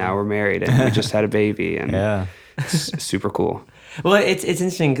awesome. And now we're married and we just had a baby. And yeah. It's super cool. Well, it's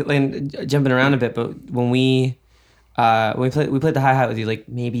interesting, like, jumping around a bit, but when we played the hi-hat with you like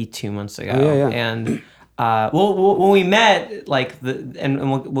maybe 2 months ago. Yeah. And well, when we met, like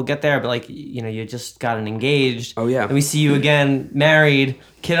and we'll get there, but like, you know, you just gotten engaged. Oh yeah. And we see you again, married,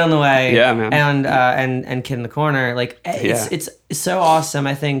 kid on the way. Yeah, man. And kid in the corner. Like it's so awesome.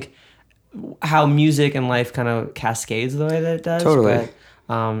 I think how music and life kind of cascades the way that it does. Totally.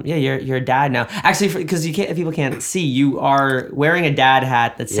 But, you're a dad now. Actually, because people can't see, you are wearing a dad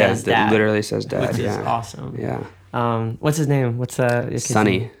hat that says that dad. literally says dad. Which is yeah. awesome. Yeah. What's his name? What's your kid's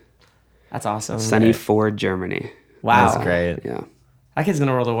Sonny. name? That's awesome. Sonny Ford, Germany. Wow. That's great. Yeah. That kid's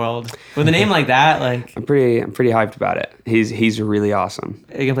gonna rule the world. With a name like that, like I'm pretty hyped about it. He's really awesome.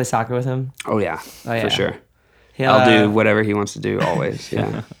 are you gonna play soccer with him? Oh yeah. For sure. I'll do whatever he wants to do always.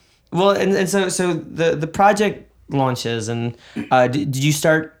 Yeah. Well, and so the project launches, and did you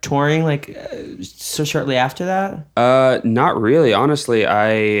start touring like so shortly after that? Not really. Honestly,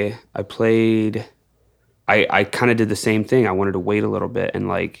 I played. I kind of did the same thing. I wanted to wait a little bit and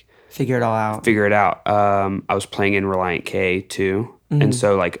like Figure it all out. I was playing in Reliant K too, and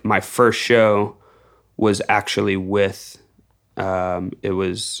so like my first show was actually with. It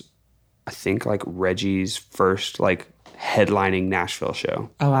was, I think, like Reggie's first like headlining Nashville show.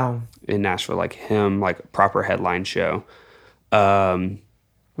 Oh wow. In Nashville, like him, like proper headline show. Where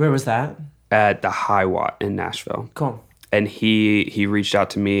was that? At the High Watt in Nashville. Cool. And he reached out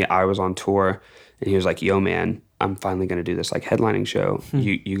to me. I was on tour, and he was like, "Yo, man, I'm finally gonna do this like headlining show.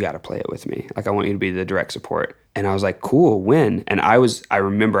 You got to play it with me. Like, I want you to be the direct support." And I was like, "Cool, when?" And I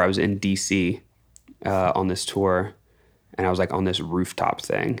remember I was in DC on this tour, and I was like on this rooftop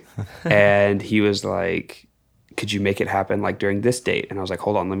thing, and he was like, "Could you make it happen like during this date?" And I was like,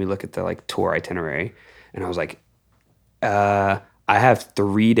 "Hold on, let me look at the like tour itinerary." And I was like, "I have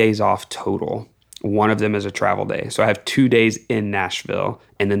 3 days off total. One of them is a travel day. So I have 2 days in Nashville,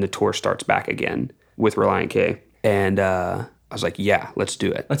 and then the tour starts back again with Reliant K." And I was like, "Yeah, let's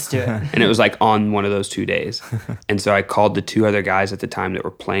do it. Let's do it." And it was like on one of those 2 days. And so I called the two other guys at the time that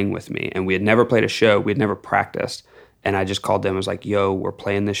were playing with me, and we had never played a show. We had never practiced. And I just called them. I was like, "Yo, we're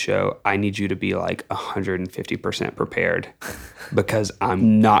playing this show. I need you to be like 150% prepared because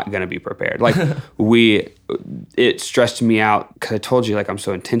I'm not going to be prepared." Like it stressed me out because I told you, like, I'm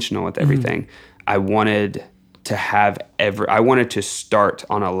so intentional with everything. I wanted to start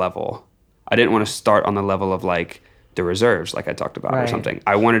on a level. I didn't want to start on the level of like the reserves, like I talked about or something.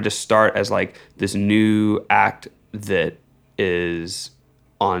 I wanted to start as like this new act that is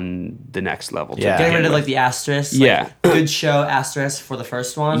on the next level. Yeah. Getting rid of like the asterisk. Like, Yeah. Good show asterisk for the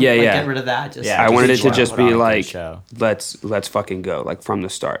first one. Yeah, like, yeah. Get rid of that. Just Yeah, I wanted it just to wanna just put be on a good like, show. let's fucking go, like from the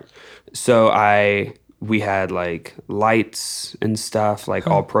start. So we had like lights and stuff, like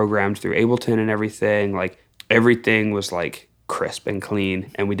all programmed through Ableton and everything. Like everything was like crisp and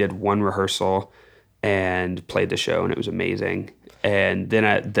clean. And we did one rehearsal and played the show, and it was amazing. And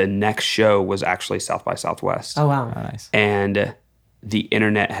then the next show was actually South by Southwest. Oh wow. Oh, nice. And the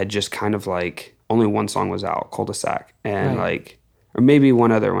internet had just kind of like, only one song was out, Cul-de-sac, and like, or maybe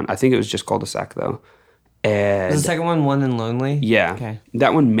one other one. I think it was just Cul-de-sac though. And Was the second one and Lonely? yeah, Okay.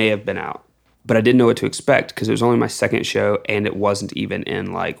 that one may have been out, but I didn't know what to expect because it was only my second show, and it wasn't even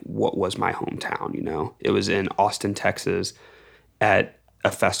in like what was my hometown. You know, it was in Austin, Texas, at a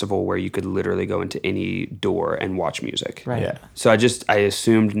festival where you could literally go into any door and watch music. Right. Yeah. So I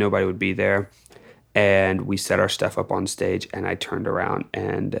assumed nobody would be there. And we set our stuff up on stage, and I turned around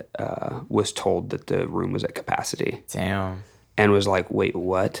and was told that the room was at capacity. Damn. And was like, "Wait,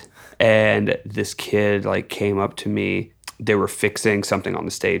 what?" And this kid like came up to me. They were fixing something on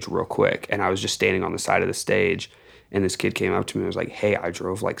the stage real quick, and I was just standing on the side of the stage. And this kid came up to me and was like, "Hey, I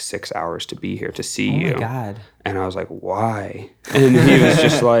drove like 6 hours to be here to see you." Oh my God. And I was like, "Why?" And he was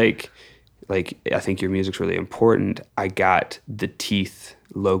just like, like, I think your music's really important, I got the teeth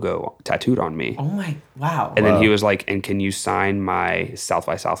logo tattooed on me. Oh my, wow. And then he was like, and can you sign my South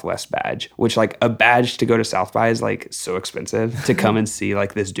by Southwest badge? Which, like, a badge to go to South by is like so expensive. To come and see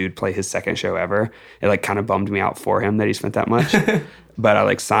like this dude play his second show ever, it like kind of bummed me out for him that he spent that much. But I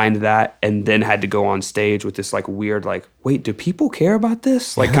like signed that and then had to go on stage with this like weird, like, wait, do people care about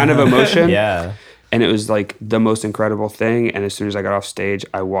this? Like kind of emotion. Yeah. And it was like the most incredible thing. And as soon as I got off stage,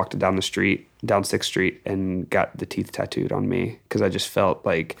 I walked down the street, down 6th Street, and got the teeth tattooed on me because I just felt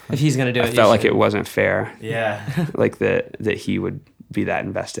like If he's gonna do it, I felt like it wasn't fair. Yeah. Like that he would be that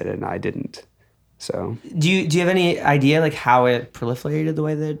invested and I didn't. So Do you have any idea like how it proliferated the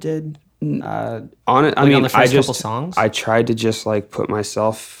way that it did? I on the first couple songs? I tried to just like put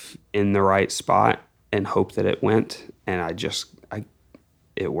myself in the right spot and hope that it went, and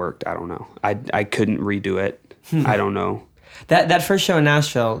it worked. I don't know. I couldn't redo it. I don't know. That first show in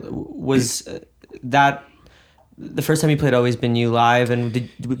Nashville was that the first time you played Always Been You live, and did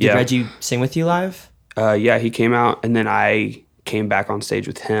Yeah. Reggie sing with you live? Yeah, he came out, and then I came back on stage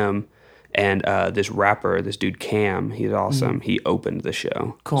with him, and this rapper, this dude Cam, he's awesome. He opened the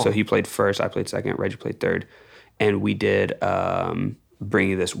show. Cool. So he played first, I played second, Reggie played third, and we did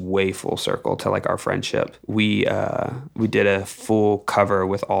bringing this way full circle to like our friendship. We did a full cover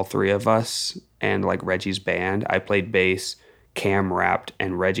with all three of us and like Reggie's band. I played bass, Cam rapped,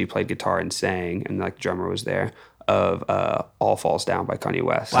 and Reggie played guitar and sang, and like drummer was there, of All Falls Down by Kanye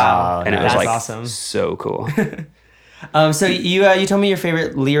West. Wow, and it was that's like awesome. so cool. So you told me your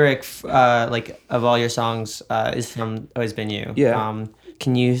favorite lyric like of all your songs is from Always Been You. Yeah.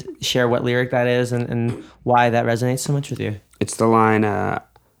 Can you share what lyric that is and why that resonates so much with you? It's the line,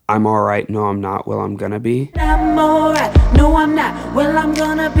 I'm all right, no I'm not, well I'm gonna be. I'm alright, no I'm not, well I'm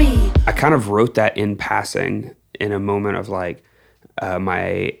gonna be. I kind of wrote that in passing in a moment of like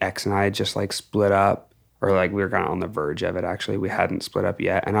my ex and I had just like split up, or like we were kind of on the verge of it actually. We hadn't split up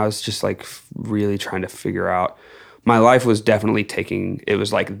yet. And I was just like really trying to figure out, my life was definitely it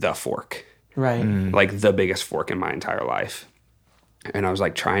was like the fork, Right. like the biggest fork in my entire life. And I was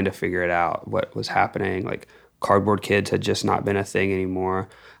like trying to figure it out, what was happening. Like Cardboard Kids had just not been a thing anymore.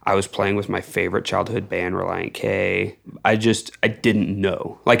 I was playing with my favorite childhood band, Reliant K. I didn't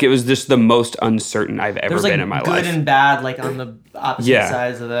know. Like it was just the most uncertain I've ever There was like been in my good life. and bad like on the opposite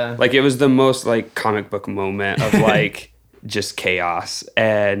sides of the. Like it was the most like comic book moment of like just chaos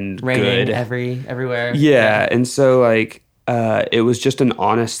and Raining good. everywhere. Yeah. And so like it was just an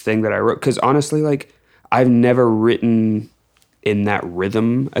honest thing that I wrote. Because honestly, like I've never written in that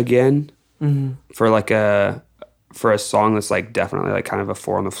rhythm again for a song that's like definitely like kind of a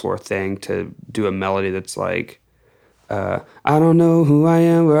 4 on the floor thing, to do a melody that's like I don't know who I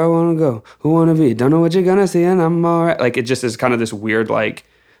am, where I want to go, who want to be, don't know what you're gonna see, and I'm all right. Like it just is kind of this weird like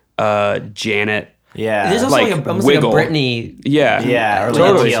Janet. Yeah. There's also Like, like almost wiggle. like a Britney. Yeah. Yeah, or like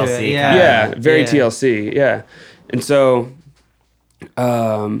Totally. a TLC Yeah. kind of. Yeah, very Yeah. TLC. Yeah, and so,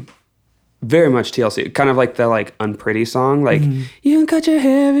 very much TLC. Kind of like the like Unpretty song, like you can cut your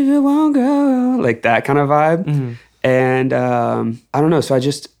hair if you want, girl, like that kind of vibe. And I don't know. So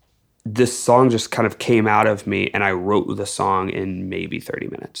this song just kind of came out of me, and I wrote the song in maybe 30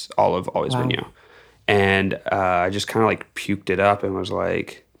 minutes. All of Always Been You, and I just kind of like puked it up and was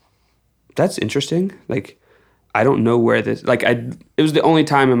like, that's interesting. Like, I don't know where this, like, it was the only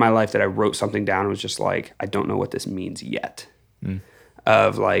time in my life that I wrote something down and was just like, I don't know what this means yet.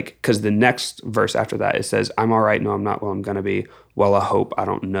 Of like, because the next verse after that, it says, I'm all right, no, I'm not, well, I'm gonna be, well, I hope, I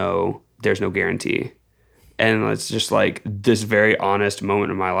don't know, there's no guarantee. And it's just like this very honest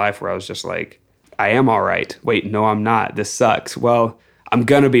moment in my life where I was just like, I am all right. Wait, no, I'm not. This sucks. Well, I'm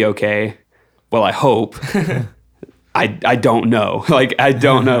gonna be okay. Well, I hope. I don't know. Like, I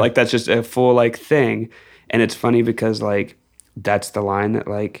don't know. Like, that's just a full, like, thing. And it's funny because, like, that's the line that,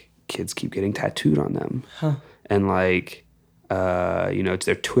 like, kids keep getting tattooed on them. And, like, it's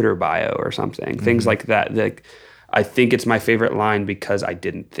their Twitter bio or something. Things like that. Like, I think it's my favorite line because I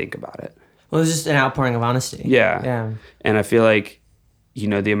didn't think about it. Well, it was just an outpouring of honesty. Yeah. Yeah. And I feel like,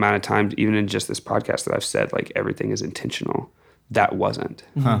 the amount of times, even in just this podcast, that I've said, like, everything is intentional. That wasn't.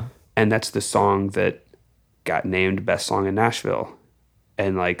 And that's the song that got named best song in Nashville.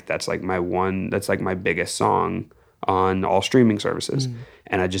 And like that's like my biggest song on all streaming services.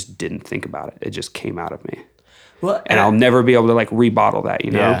 And I just didn't think about it. It just came out of me. Well, And I'll never be able to like rebottle that,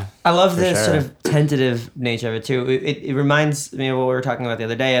 Yeah. I love the sure. sort of tentative nature of it too. It reminds me of what we were talking about the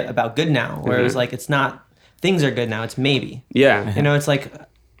other day about good now, where it was like, it's not, things are good now, it's maybe. Yeah. It's like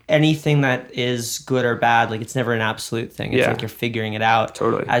anything that is good or bad, like it's never an absolute thing. It's Yeah. like you're figuring it out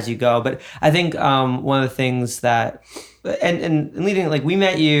Totally. as you go. But I think one of the things that, and leading, like we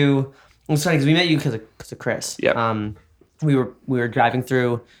met you it's funny because we met you because of Chris. Yeah. We were driving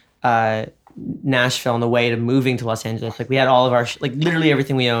through Nashville on the way to moving to Los Angeles. Like we had all of our like literally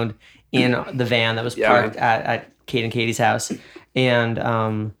everything we owned in the van that was parked at Kate and Katie's house, and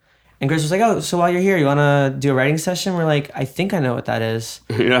Chris was like, "Oh, so while you're here, you want to do a writing session?" We're like, "I think I know what that is."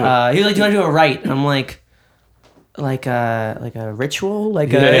 Yeah. He was like, "Do you want to do a write?" And I'm like a ritual, in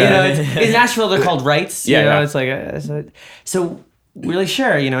Nashville they're called rites. It's like so we're like,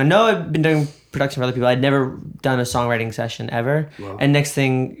 sure, I know I've been doing production for other people. I'd never done a songwriting session ever. Wow. And next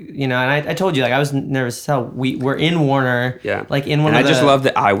thing, and I told you, like, I was nervous as hell. We're in Warner. Yeah. Like in one and of I just love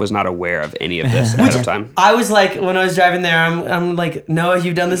that I was not aware of any of this ahead of time. I was like, when I was driving there, I'm like, Noah,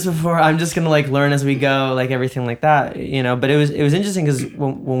 you've done this before. I'm just going to like learn as we go, like everything like that, but it was interesting because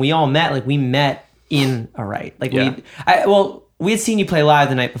when we all met, like we met in a right. Like we had seen you play live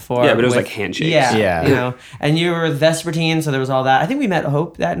the night before. Yeah, but it was like handshakes. Yeah. And you were with Vespertine, so there was all that. I think we met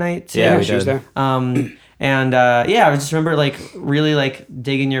Hope that night too. Yeah, she was there. I just remember like really like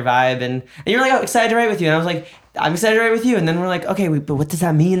digging your vibe and you're like, oh, excited to write with you. And I was like, I'm excited to write with you. And then we're like, okay, but what does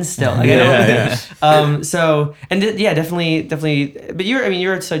that mean still? Like, definitely. But you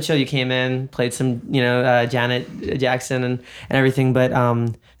were so chill. You came in, played some, Janet Jackson and everything. But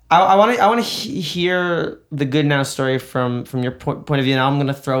I want to hear the Good Now story from your point of view. Now I'm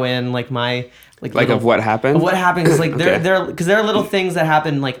gonna throw in like my of what happened. Of what happened? Because like Okay. there are little things that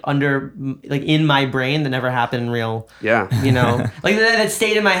happen like in my brain that never happen in real. Yeah. Like that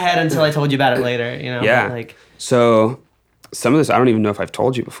stayed in my head until I told you about it later. Yeah. Like So some of this I don't even know if I've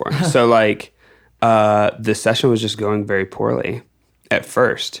told you before. So like the session was just going very poorly at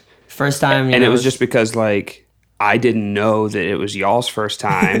first. First time, and it was just because like I didn't know that it was y'all's first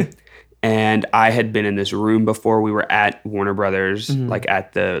time. And I had been in this room before. We were at Warner Brothers, like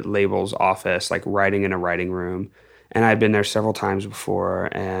at the label's office, like writing in a writing room. And I had been there several times before.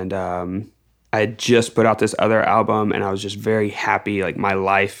 And I had just put out this other album and I was just very happy. Like my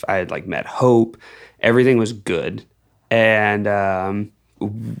life, I had like met Hope. Everything was good. And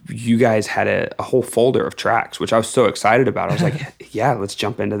you guys had a whole folder of tracks, which I was so excited about. I was like, yeah, let's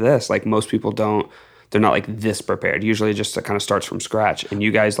jump into this. Like most people don't. They're not like this prepared. Usually it just kind of starts from scratch. And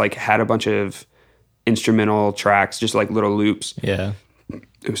you guys like had a bunch of instrumental tracks, just like little loops. Yeah.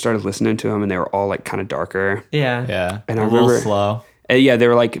 We started listening to them and they were all like kind of darker. Yeah. Yeah. And a I little remember, slow. Yeah, they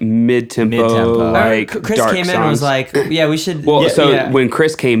were like mid-tempo. Like Chris dark came in songs. and was like, yeah, we should. Well, yeah. when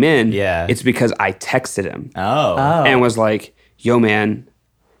Chris came in, Yeah. it's because I texted him Oh. and was like, yo, man,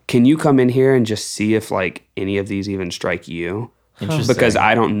 can you come in here and just see if like any of these even strike you? Interesting. Because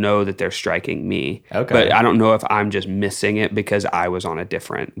I don't know that they're striking me. Okay. But I don't know if I'm just missing it because I was on a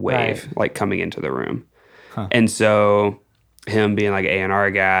different wave, Right. like coming into the room. And so him being like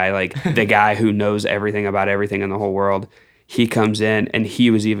A&R guy, like the guy who knows everything about everything in the whole world, he comes in and he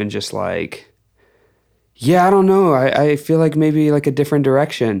was even just like, yeah, I don't know. I feel like maybe like a different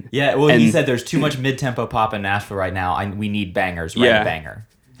direction. Yeah, well, And- he said there's too much mid-tempo pop in Nashville right now. We need bangers. Write Yeah. a banger.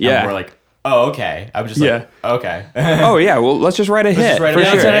 Yeah. And we're like, oh, okay. I'm just like, okay. Oh, yeah. Well, let's just write a hit. just write a for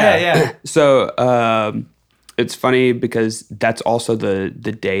banger. sure. Yeah. So it's funny because that's also the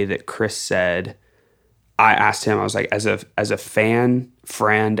day that Chris said, I asked him, I was like, as a fan,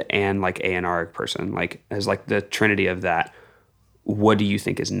 friend, and like A&R person, like as like the trinity of that, what do you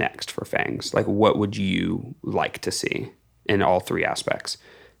think is next for Phangs? Like, what would you like to see in all three aspects?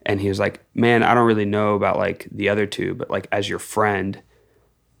 And he was like, man, I don't really know about like the other two, but like as your friend,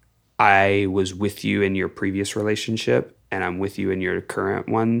 I was with you in your previous relationship and I'm with you in your current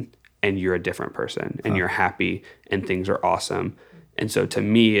one and you're a different person and you're happy and things are awesome. And so to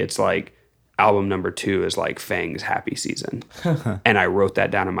me, it's like album number 2 is like Phangs Happy Season. And I wrote that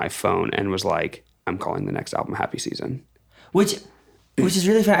down on my phone and was like, I'm calling the next album Happy Season. Which is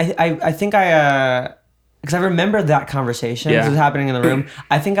really fun. I think because I remember that conversation Yeah. was happening in the room.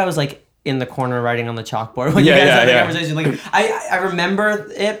 I think I was like in the corner writing on the chalkboard when you Yeah, guys yeah, had the yeah. conversation. Like I remember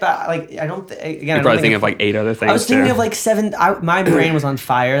it, but like I don't. Again, You're probably thinking of like 8 other things. I was thinking too. of like 7. My brain was on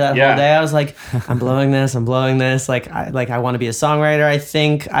fire that Yeah. whole day. I was like, I'm blowing this. Like I want to be a songwriter. I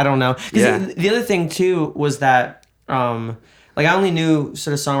think I don't know. 'Cause Yeah. the other thing too was that like I only knew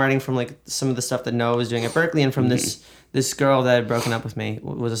sort of songwriting from like some of the stuff that Noah was doing at Berkeley and from this girl that had broken up with me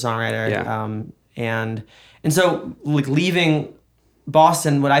was a songwriter. Yeah. And so like leaving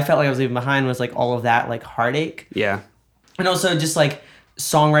Boston, what I felt like I was leaving behind was like all of that like heartache. Yeah. And also just like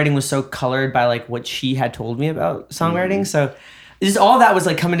songwriting was so colored by like what she had told me about songwriting. So just all that was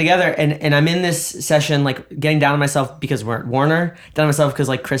like coming together and I'm in this session like getting down on myself because we're at Warner, down on myself because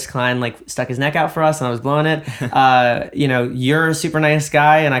like Chris Klein like stuck his neck out for us and I was blowing it. You're a super nice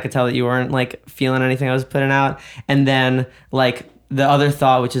guy and I could tell that you weren't like feeling anything I was putting out. And then like the other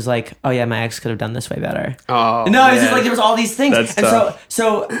thought, which is like, oh yeah, my ex could have done this way better. Oh, no, it was just man. like there was all these things, That's and tough.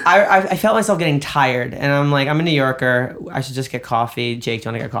 so I felt myself getting tired, and I'm like, I'm a New Yorker, I should just get coffee. Jake, do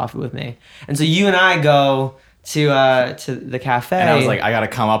you want to get coffee with me? And so you and I go to the cafe, And I was like, I gotta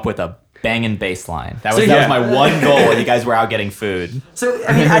come up with a banging bass line. That was So, that was yeah. my one goal when you guys were out getting food. So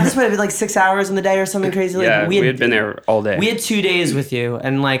I mean, at this point, it'd be like 6 hours in the day or something crazy. Like, Yeah, we had been there all day. We had 2 days with you,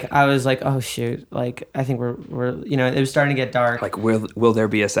 and like I was like, oh shoot, like I think we're you know, it was starting to get dark. Like, will there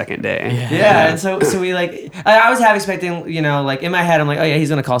be a second day? Yeah, and so we like I was half expecting, you know, like in my head I'm like, oh yeah, he's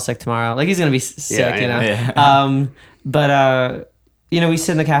gonna call sick tomorrow, like he's gonna be sick, Yeah, you know. yeah. But you know, we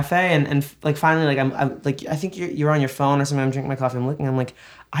sit in the cafe and like finally like I'm like I think you're on your phone or something. I'm drinking my coffee. I'm looking. I'm like,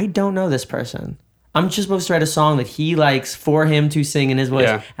 I don't know this person. I'm just supposed to write a song that he likes for him to sing in his voice.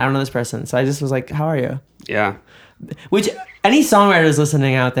 Yeah. I don't know this person, so I just was like, how are you? Yeah. Which any songwriters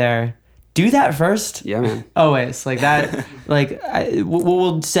listening out there, do that first. Yeah, man. Always like that. Like what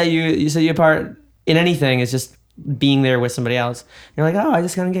will set you apart in anything is just being there with somebody else. You're like, oh, I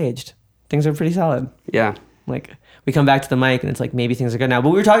just got engaged. Things are pretty solid. Yeah. Like we come back to the mic and it's like maybe things are good now. But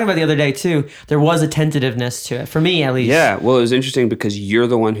we were talking about the other day too. There was a tentativeness to it for me, at least. Yeah. Well, it was interesting because you're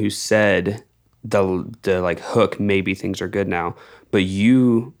the one who said the like hook, maybe things are good now, but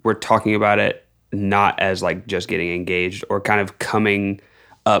you were talking about it not as like just getting engaged or kind of coming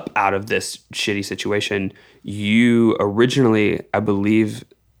up out of this shitty situation. You originally, I believe,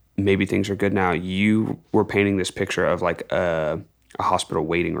 maybe things are good now. You were painting this picture of like a hospital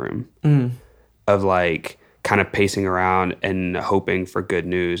waiting room of like kind of pacing around and hoping for good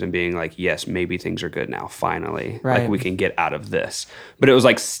news and being like, yes, maybe things are good now. Finally, Right. like we can get out of this. But it was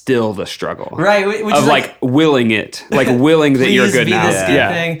like still the struggle, Right, which of is like willing it, like willing that you're please good be now. this good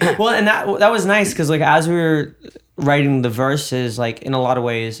Yeah. thing. Well, and that was nice because like as we were writing the verses, like in a lot of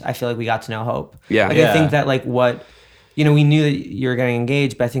ways, I feel like we got to know Hope. Yeah. Like Yeah. I think that like what, you know, we knew that you were getting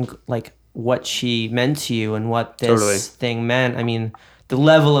engaged, but I think like what she meant to you and what this Totally. thing meant. I mean, the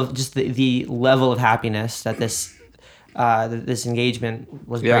level of just the level of happiness that this engagement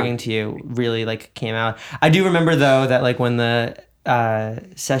was Yeah. bringing to you really like came out. I do remember though that like when the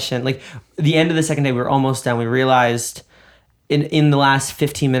session, like the end of the second day, we were almost done. We realized in the last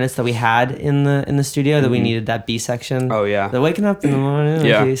 15 minutes that we had in the studio that we needed that B section. Oh, yeah. The waking up in the morning.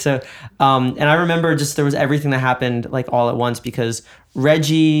 Yeah. Okay. So and I remember just there was everything that happened like all at once because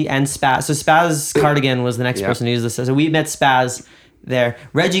Reggie and Spaz. So Spaz Cardigan was the next Yeah. person to use this. So we met Spaz there.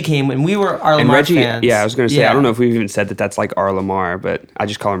 Reggie came and we were our And Lamar Reggie, fans. yeah, I was going to say, Yeah. I don't know if we've even said that that's like our Lamar, but I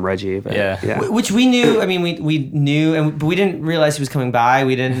just call him Reggie. But Yeah. Which we knew. I mean, we knew, but we didn't realize he was coming by.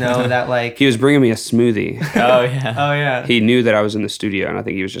 We didn't know that like. He was bringing me a smoothie. Oh yeah. Oh yeah. He knew that I was in the studio, and I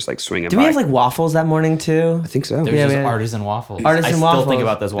think he was just like swinging Did by. we have like waffles that morning too? I think so. There's Yeah, just we had- artisan waffles. Artisan I still waffles. think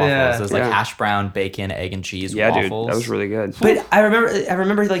about those waffles. Yeah. Those like Yeah. hash brown, bacon, egg and cheese Yeah, waffles. dude, that was really good. But I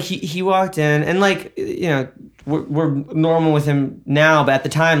remember like he walked in and like you know we're normal with him now, but at the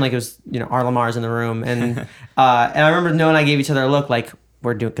time like it was you know our Lamar's in the room and I remember Noah and I gave each other a look like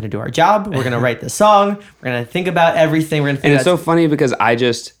we're gonna do our job. We're gonna write the song. We're gonna think about everything. We're gonna think And it's so about funny because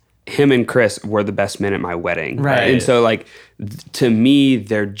him and Chris were the best men at my wedding. Right. And so like, to me,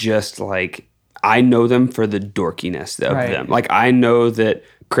 they're just like, I know them for the dorkiness of Right. them. Like, I know that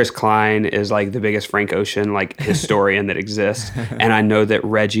Chris Klein is like the biggest Frank Ocean like historian that exists. And I know that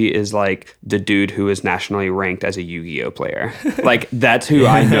Reggie is like the dude who is nationally ranked as a Yu-Gi-Oh player. Like, that's who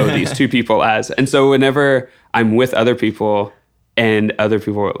I know these two people as. And so whenever I'm with other people and other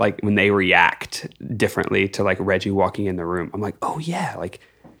people, like when they react differently to like Reggie walking in the room, I'm like, oh yeah, like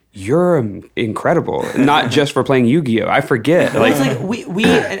you're incredible. Not just for playing Yu-Gi-Oh. I forget. Well, Like, it's like we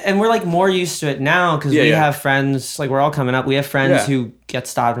and we're like more used to it now because Yeah, we yeah. have friends like we're all coming up. We have friends Yeah. who get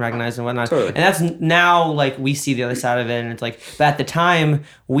stopped and recognized and whatnot. Totally. And that's now like we see the other side of it, and it's like. But at the time,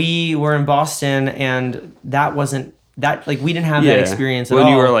 we were in Boston, and that wasn't that like we didn't have that experience at when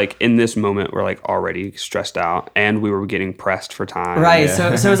all. you were like in this moment, we're like already stressed out, and we were getting pressed for time. right.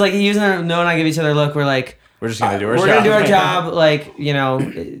 Yeah. So it's like using Noah and I give each other a look. We're like. We're just gonna do our We're job. gonna do our job, like you know,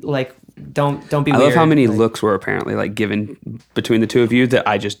 like don't be I weird. love how many like, looks were apparently like given between the two of you that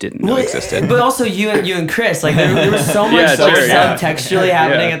I just didn't know existed. But also you and Chris, like there was so much Yeah, so sure, yeah. subtextually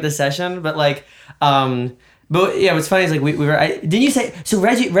happening Yeah. at the session, but like, but yeah, what's funny is like we were. Didn't you say so?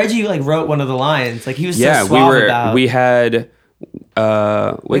 Reggie like wrote one of the lines, like he was Yeah, so suave we about.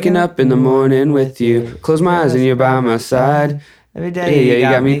 had waking up in the morning with you, close my eyes and you're by my side. Every Yeah, day you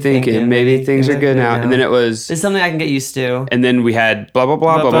got me thinking maybe things are good now. And then it was, It's something I can get used to. and then we had blah blah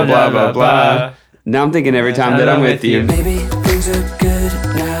blah blah blah blah blah blah. Now I'm thinking every time that I'm with you. Maybe things are good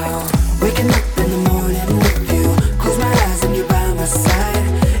now. Waking up in the morning with you. Close my eyes and you're by my side.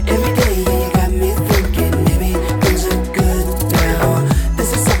 Every day, yeah, you got me thinking. Maybe things are good now.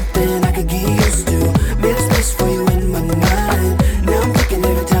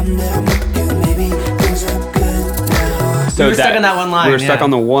 So were stuck on that one line. We were stuck yeah. on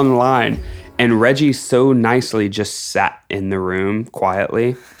the one line. And Reggie so nicely just sat in the room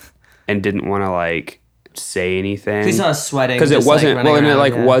quietly and didn't want to like say anything. He saw us sweating. Because it just, wasn't, like, well, and it around,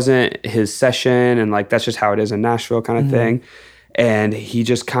 like yeah. wasn't his session. And like, that's just how it is in Nashville kind of thing. And he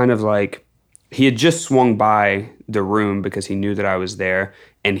just kind of like, he had just swung by the room because he knew that I was there,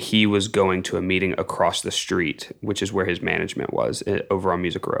 and he was going to a meeting across the street, which is where his management was, over on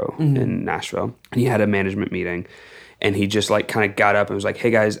Music Row in Nashville. And he had a management meeting, and he just like kind of got up and was like,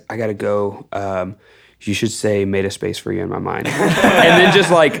 "Hey guys, I gotta go. You should say 'made a space for you' in my mind." And then just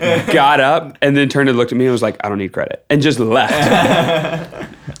like got up and then turned and looked at me and was like, "I don't need credit," and just left.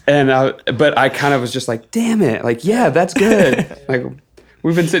 But I kind of was just like, "Damn it! Like, yeah, that's good. Like,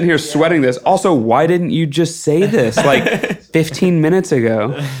 we've been sitting here sweating this. Also, why didn't you just say this like 15 minutes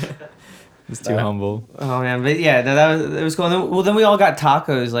ago?" It's too humble. Oh man, but yeah, it was cool. And then we all got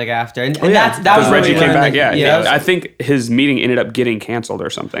tacos like after, and that was Because where Reggie we came learned back. that- Yeah, that was- I think his meeting ended up getting canceled or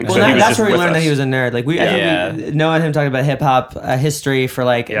something. Well, so he was that's just where we with learned us. that he was a nerd. Like Noah and him talked about hip hop history for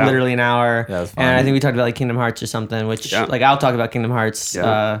like Yeah. literally an hour, That was fun. and I think we talked about like Kingdom Hearts or something. Which Yeah. like I'll talk about Kingdom Hearts.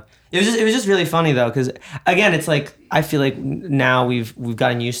 Yeah. It was just really funny though, because again, it's like I feel like now we've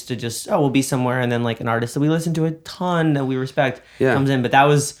gotten used to just we'll be somewhere and then like an artist that we listen to a ton that we respect Yeah. comes in, but that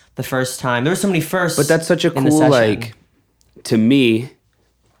was the first time. There were so many firsts. But that's such a in the cool, session. like, to me,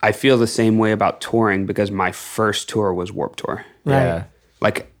 I feel the same way about touring because my first tour was Warped Tour. Right. Yeah.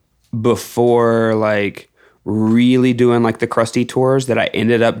 Like, before, like, really doing, like, the crusty tours that I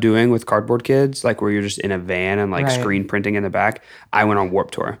ended up doing with Cardboard Kids, like, where you're just in a van and, like, Right. screen printing in the back, I went on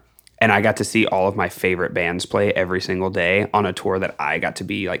Warped Tour. And I got to see all of my favorite bands play every single day on a tour that I got to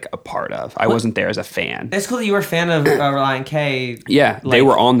be, like, a part of. I wasn't there as a fan. It's cool that you were a fan of Reliant K. Yeah, they like-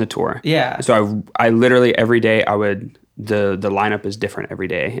 were on the tour. Yeah. So I literally every day I would the lineup is different every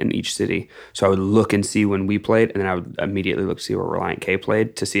day in each city. So I would look and see when we played, and then I would immediately look to see where Reliant K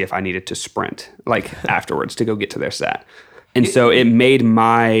played to see if I needed to sprint like afterwards to go get to their set. And so it made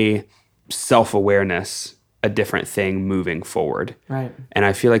my self-awareness a different thing moving forward. Right. And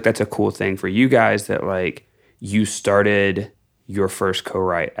I feel like that's a cool thing for you guys that like you started your first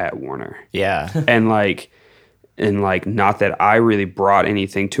co-write at Warner. Yeah. and like not that I really brought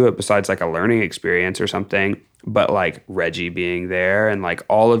anything to it besides like a learning experience or something, but like Reggie being there and like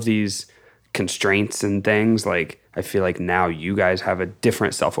all of these constraints and things, like I feel like now you guys have a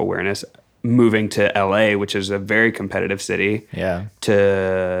different self-awareness moving to LA, which is a very competitive city, Yeah.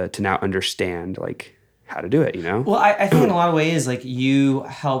 to now understand like how to do it, you know? Well, I think in a lot of ways, like you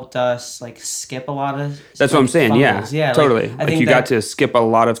helped us like skip a lot of. That's what I'm saying. Yeah, fumbles. Yeah, totally. I Like think you that- got to skip a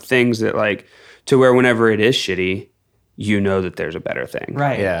lot of things that like to where whenever it is shitty, you know that there's a better thing.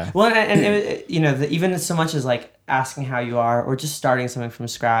 Right. Yeah. Well, and you know, even so much as like asking how you are, or just starting something from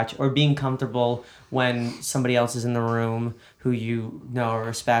scratch, or being comfortable when somebody else is in the room who you know or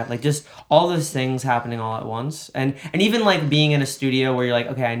respect, like just all those things happening all at once, and even like being in a studio where you're like,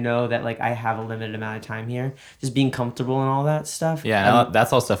 okay, I know that like I have a limited amount of time here, just being comfortable and all that stuff. Yeah. No,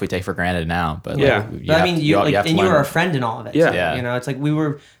 that's all stuff we take for granted now. But Yeah. like, But I mean, you like, have to and you learn. were a friend in all of it. Yeah. too, Yeah. You know, it's like we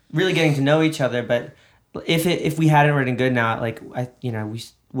were really getting to know each other, but if we hadn't written good now, like we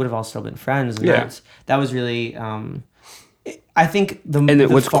would have all still been friends. And Yeah. that was really, I think And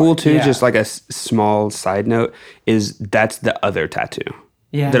what's cool too, yeah. just like a small side note, is that's the other tattoo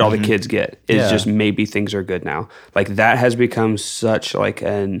Yeah. that all the kids get is Yeah. just maybe things are good now. Like that has become such like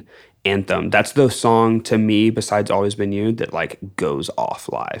an anthem. That's the song to me, besides Always Been You, that like goes off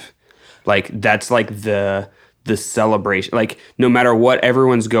live. Like that's like the celebration. Like no matter what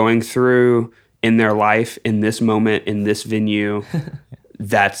everyone's going through in their life, in this moment, in this venue,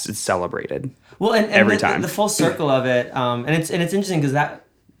 that's celebrated. Well, and every the, time. the full circle of it, and it's interesting because that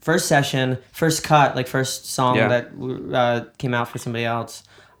first session, first cut, like first song Yeah. that came out for somebody else,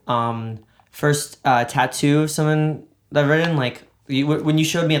 first tattoo of someone that I've written, like when you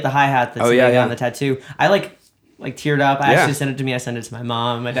showed me at the hi hat that somebody yeah, got yeah. on the tattoo, I like teared up. I Yeah. actually sent it to me. I sent it to my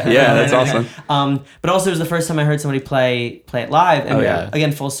mom. My dad. Yeah, that's awesome. But also it was the first time I heard somebody play it live. And yeah.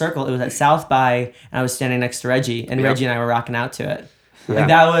 again, full circle. It was at South by, and I was standing next to Reggie, and Yep. Reggie and I were rocking out to it. Yeah. Like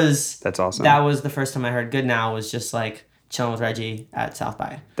That's awesome. That was the first time I heard Good Now, was just like chilling with Reggie at South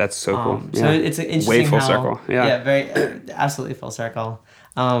by. That's so cool. So it's interesting. Way full how- circle. Yeah. very absolutely full circle.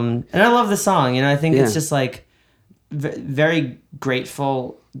 And I love the song. You know, I think it's Yeah. just like very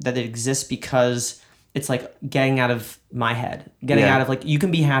grateful that it exists because it's like getting out of my head, getting Yeah. out of like you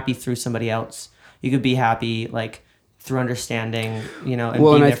can be happy through somebody else. You could be happy like through understanding, you know, and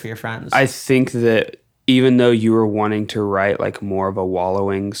Well, being and there for your friends. I think that even though you were wanting to write like more of a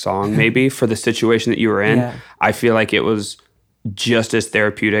wallowing song, maybe for the situation that you were in, Yeah. I feel like it was just as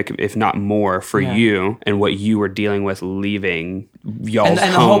therapeutic, if not more, for you and what you were dealing with leaving y'all's And the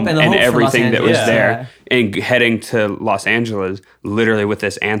home hope- and the hope for everything Los that was Angeles. there, and heading to Los Angeles literally with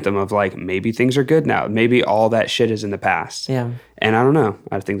this anthem of like, maybe things are good now. Maybe all that shit is in the past. Yeah. And I don't know.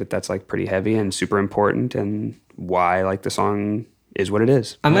 I think that that's like pretty heavy and super important, and why like the song is what it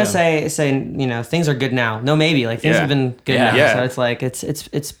is. I'm gonna say things are good now. No, maybe like things Yeah. have been good Yeah. now. Yeah. So it's like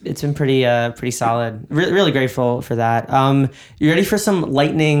it's been pretty solid. Really grateful for that. You ready for some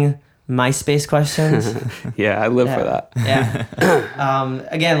lightning MySpace questions? Yeah, I live for that. Yeah.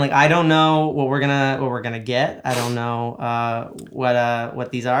 Again, like I don't know what we're gonna get. I don't know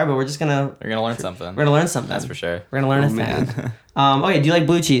what these are, but we're You're gonna learn something. gonna learn something. That's for sure. We're gonna learn a thing. Okay. Do you like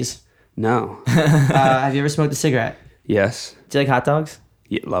blue cheese? No. Have you ever smoked a cigarette? Yes. Do you like hot dogs?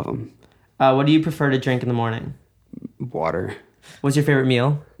 Yeah, love them. What do you prefer to drink in the morning? Water, What's your favorite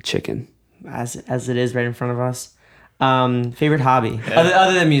meal? chicken. As it is right in front of us. Favorite hobby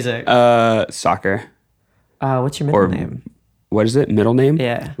other than music. Soccer. What's your middle Or name? what is it? Middle name?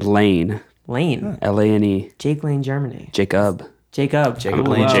 Yeah, Lane. Lane. Lane. Jake Lane, Germany. Jacob. Jacob. Jacob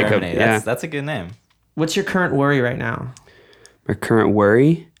Ooh, Lane, wow. Jacob, Germany. yeah. That's a good name. What's your current worry right now? My current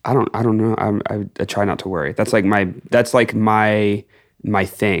worry. I don't know. I try not to worry. That's like my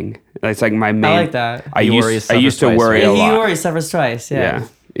thing. That's like my main. I like that. I You worry, used to suffers twice, worry right? a He lot. worries suffers twice. Yeah. Yeah,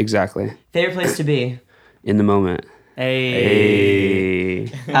 exactly. Favorite place to be? In the moment. Hey.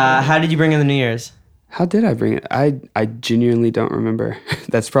 Hey. How did you bring in the New Year's? How did I bring it? I genuinely don't remember.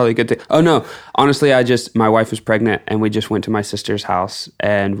 That's probably a good thing. Oh no, honestly, my wife was pregnant and we just went to my sister's house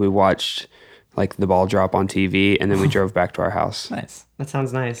and we watched like the ball drop on TV and then we drove back to our house. Nice. That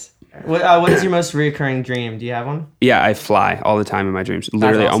sounds nice. What is your most recurring dream? Do you have one? Yeah, I fly all the time in my dreams.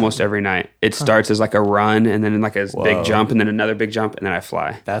 Literally awesome. almost every night. It starts as like a run and then like a big Whoa. jump and then another big jump and then I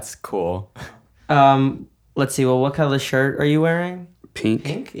fly. That's cool. Let's see. Well, what color shirt are you wearing? Pink?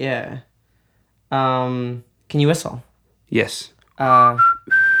 Pink. Yeah. Can you whistle? Yes. Can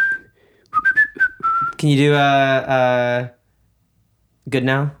you do good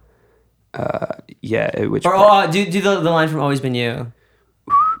now? Yeah. Which Or part? do the line from Always Been You.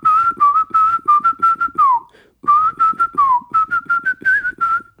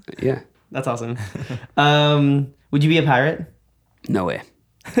 Yeah. That's awesome. Would you be a pirate? No way.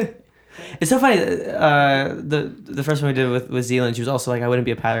 It's so funny. The first one we did with Zealand, she was also like, "I wouldn't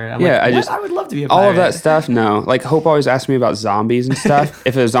be a pirate." I'm Yeah, like, I would love to be a pirate. All of that stuff, no. Like Hope always asks me about zombies and stuff.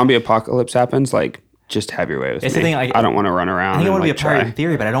 If a zombie apocalypse happens, like just have your way with It's me. the thing, I don't want to run around. I think I and, want to be a like, pirate try. in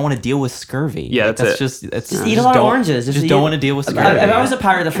theory, but I don't want to deal with scurvy. Yeah, Like, that's it. Just eat a lot of oranges. Just don't want to deal with scurvy. If I was a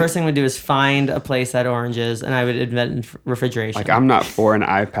pirate, the first thing I would do is find a place that had oranges, and I would invent refrigeration. Like I'm not for an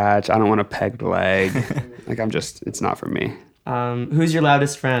eye patch. I don't want a pegged leg. Like it's not for me. Who's your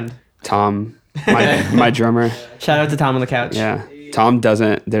loudest friend? Tom, my drummer. Shout out to Tom on the couch. Yeah. Tom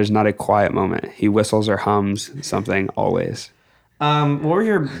doesn't. There's not a quiet moment. He whistles or hums something always. What were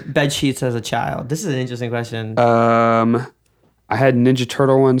your bed sheets as a child? This is an interesting question. I had Ninja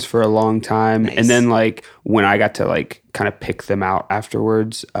Turtle ones for a long time, and then like when I got to like kind of pick them out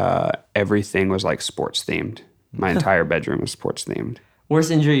afterwards, everything was like sports themed. My entire bedroom was sports themed.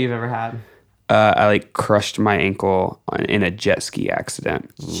 Worst injury you've ever had? I like crushed my ankle in a jet ski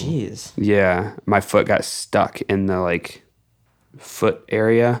accident. Jeez. Yeah, my foot got stuck in the like foot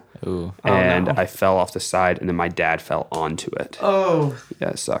area. Ooh. And no. I fell off the side, and then my dad fell onto it. Oh, Yeah,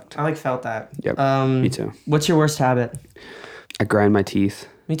 it sucked. I felt that. Yep, me too. What's your worst habit? I grind my teeth.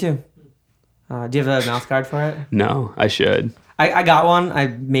 Me too. Do you have a mouth guard for it? No, I should. I got one.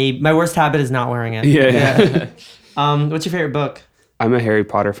 My worst habit is not wearing it. Yeah. What's your favorite book? I'm a Harry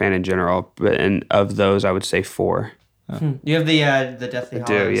Potter fan in general, and of those, I would say 4. You have the Deathly I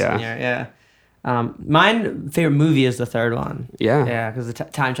do, Hallows yeah. in here. Yeah. Mine favorite movie is the third one. Yeah. Yeah, because the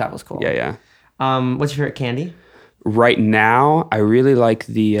time travel's cool. Yeah. What's your favorite candy? Right now, I really like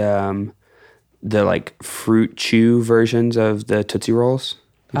the like fruit chew versions of the Tootsie Rolls.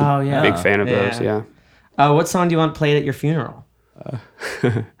 Oh yeah. Big fan of those. Yeah. What song do you want played at your funeral?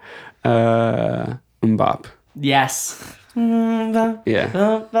 Mbop. Yes. Yeah.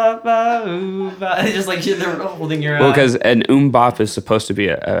 Just like they're holding your. Well, because an Mbop is supposed to be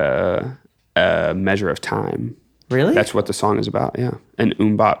a measure of time. Really? That's what the song is about. Yeah. An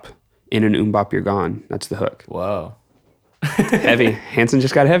Mbop. In an Mbop, you're gone. That's the hook. Whoa. Heavy. Hanson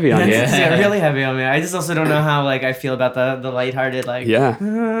just got heavy on you. It's really heavy on me. I just also don't know how like I feel about the lighthearted like. Yeah.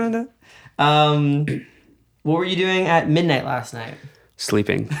 What were you doing at midnight last night?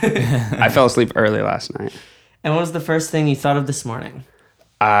 Sleeping. I fell asleep early last night. And what was the first thing you thought of this morning?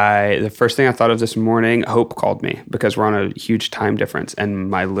 The first thing I thought of this morning, Hope called me because we're on a huge time difference, and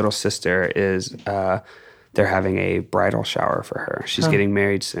my little sister is they're having a bridal shower for her. She's getting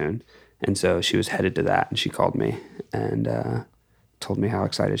married soon. And so she was headed to that, and she called me and told me how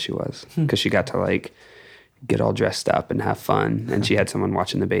excited she was because she got to like get all dressed up and have fun, and she had someone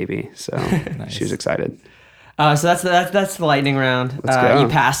watching the baby. So she was excited. So that's the lightning round. Let's go. You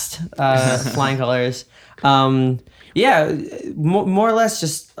passed flying colors. Yeah, more or less.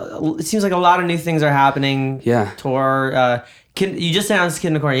 Just it seems like a lot of new things are happening. Yeah. Tour. You just announced Kid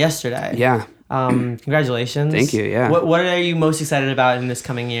in the Corner yesterday. Yeah. Congratulations. Thank you, yeah. What are you most excited about in this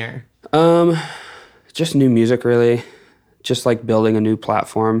coming year? Just new music, really. Just like building a new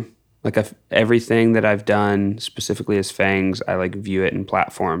platform. Like everything that I've done specifically as Phangs, I like view it in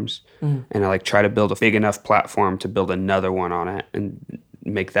platforms, and I like try to build a big enough platform to build another one on it, and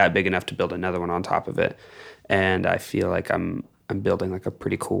make that big enough to build another one on top of it. And I feel like I'm building like a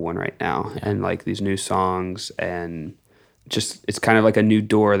pretty cool one right now, and like these new songs, and just it's kind of like a new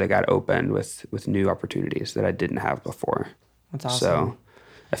door that got opened with new opportunities that I didn't have before. That's awesome. So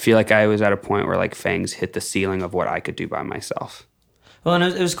I feel like I was at a point where like Phangs hit the ceiling of what I could do by myself. Well, and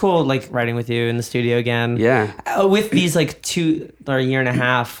it was cool, like writing with you in the studio again. Yeah. With these like 2 or a year and a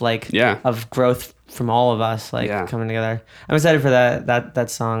half, like of growth from all of us, like coming together. I'm excited for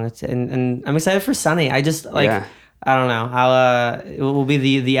that song, and I'm excited for Sunny. I just like I don't know. It will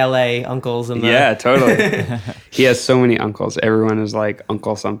be the LA uncles and the totally. He has so many uncles. Everyone is like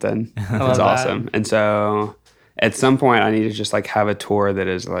Uncle something. It's awesome. That. And so at some point, I need to just like have a tour that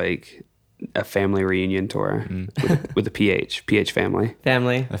is like a family reunion tour with the PH family.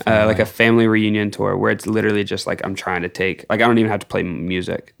 Like a family reunion tour where it's literally just like I'm trying to take, like I don't even have to play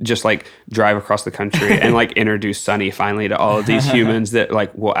music, just like drive across the country and like introduce Sonny finally to all of these humans that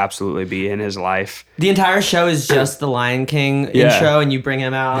like will absolutely be in his life. The entire show is just the Lion King intro, and you bring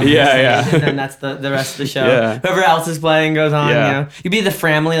him out. And then that's the rest of the show. Yeah. Whoever else is playing goes on. You know, you'd be the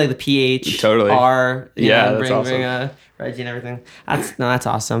family, like the PH. Totally. R. That's awesome. Bring Reggie and everything. That's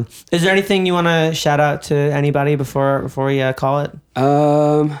awesome. Is there anything you want to shout out to anybody before we call it?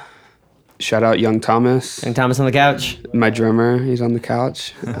 Shout out Young Thomas. Young Thomas on the couch. My drummer, he's on the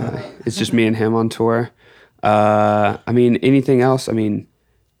couch. It's just me and him on tour. I mean, anything else? I mean,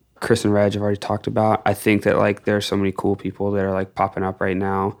 Chris and Reg I've already talked about. I think that like there are so many cool people that are like popping up right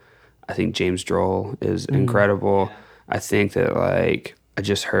now. I think James Droll is incredible. I think that like I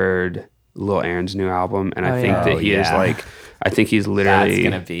just heard Lil Aaron's new album, and I think that he is like, I think he's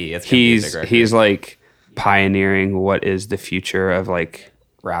literally he's like pioneering what is the future of like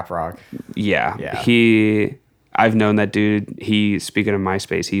rap rock. I've known that dude. Speaking of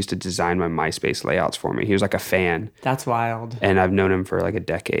MySpace, he used to design my MySpace layouts for me. He was like a fan. That's wild. And I've known him for like a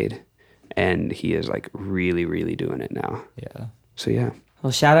decade, and he is like really, really doing it now. Yeah. So yeah.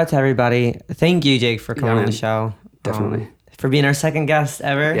 Well, shout out to everybody. Thank you, Jake, for coming on the show. Definitely. For being our second guest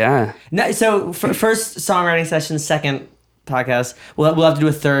ever. Yeah. No, so for first songwriting session, second podcast, we'll have to do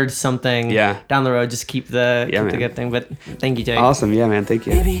a third something down the road. Just keep the good thing. But thank you, Jake. Awesome. Yeah, man. Thank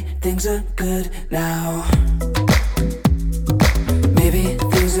you. Maybe things are good now. Maybe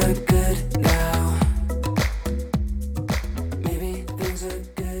things are good now. Maybe things are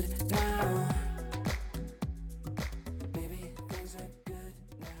good now. Maybe things are good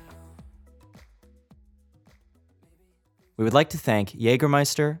now. We would like to thank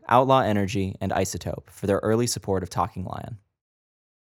Jägermeister, Outlaw Energy, and Isotope for their early support of Talking Lion.